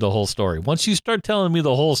telling me the whole story. Once you start telling me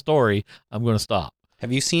the whole story, I'm going to stop.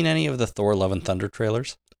 Have you seen any of the Thor: Love and Thunder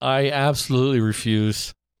trailers? I absolutely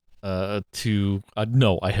refuse to.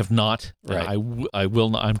 No, I have not. Right. I will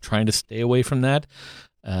not. I'm trying to stay away from that.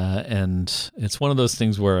 And it's one of those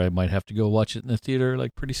things where I might have to go watch it in the theater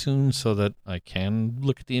like pretty soon so that I can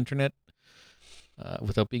look at the internet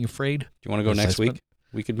without being afraid. Do you want to go next week?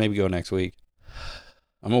 We could maybe go next week.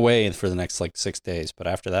 I'm away for the next 6 days, but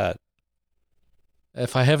after that.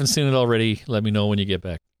 If I haven't seen it already, let me know when you get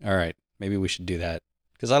back. All right. Maybe we should do that.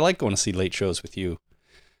 Because I like going to see late shows with you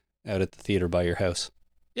out at the theater by your house.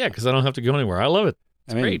 Yeah, because I don't have to go anywhere. I love it.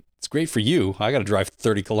 It's great. It's great for you. I got to drive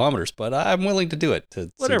 30 kilometers, but I'm willing to do it.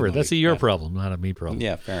 Whatever. That's your problem, not a me problem.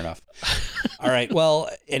 Yeah, fair enough. All right. Well,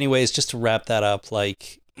 anyways, just to wrap that up,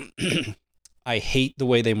 I hate the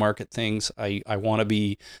way they market things. I want to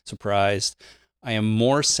be surprised. I am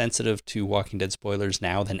more sensitive to Walking Dead spoilers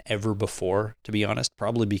now than ever before, to be honest,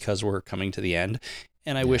 probably because we're coming to the end.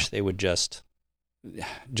 And I wish they would just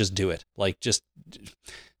do it. Just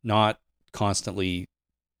not constantly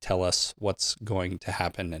tell us what's going to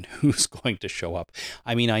happen and who's going to show up.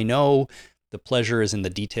 I mean, I know the pleasure is in the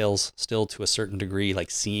details still to a certain degree, like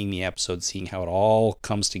seeing the episode, seeing how it all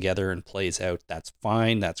comes together and plays out. That's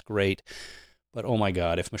fine. That's great. But oh my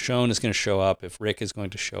God, if Michonne is going to show up, if Rick is going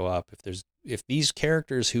to show up, if these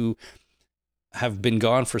characters who have been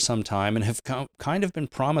gone for some time and have kind of been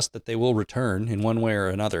promised that they will return in one way or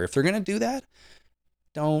another, if they're going to do that,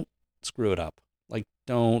 don't screw it up.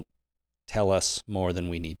 Don't tell us more than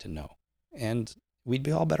we need to know. And we'd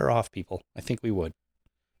be all better off, people. I think we would.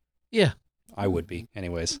 Yeah. I would be,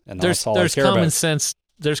 anyways. And there's common sense.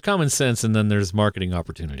 There's common sense, and then there's marketing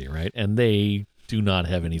opportunity, right? And they do not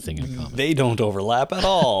have anything in common. They don't overlap at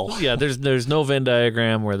all. Yeah, there's no Venn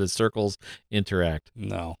diagram where the circles interact.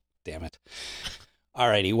 No, damn it.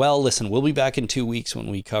 Alrighty, well, listen, we'll be back in 2 weeks when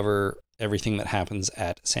we cover everything that happens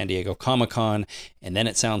at San Diego Comic-Con, and then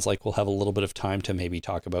it sounds like we'll have a little bit of time to maybe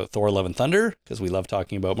talk about Thor: Love and Thunder, because we love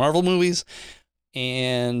talking about Marvel movies,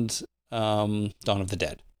 and Dawn of the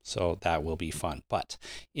Dead. So that will be fun. But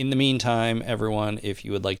in the meantime, everyone, if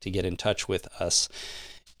you would like to get in touch with us,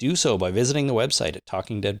 do so by visiting the website at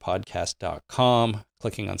talkingdeadpodcast.com,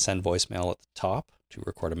 clicking on send voicemail at the top, to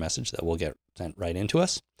record a message that will get sent right into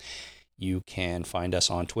us. You can find us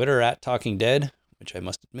on Twitter at Talking Dead, which I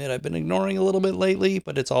must admit I've been ignoring a little bit lately,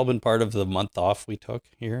 but it's all been part of the month off we took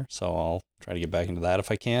here, so I'll try to get back into that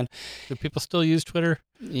if I can. Do people still use Twitter?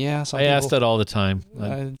 Yeah, I ask that all the time.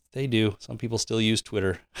 They do. Some people still use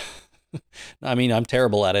Twitter. I mean, I'm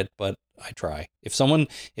terrible at it, but I try. If someone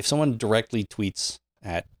directly tweets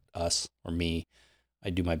at us or me,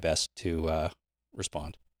 I do my best to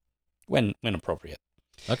respond when appropriate.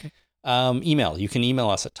 Okay. Email. You can email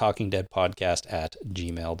us at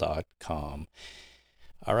talkingdeadpodcast@gmail.com.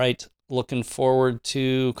 All right. Looking forward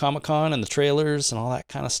to Comic-Con and the trailers and all that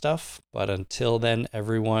kind of stuff. But until then,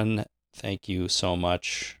 everyone, thank you so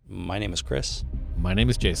much. My name is Chris. My name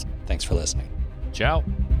is Jason. Thanks for listening. Ciao.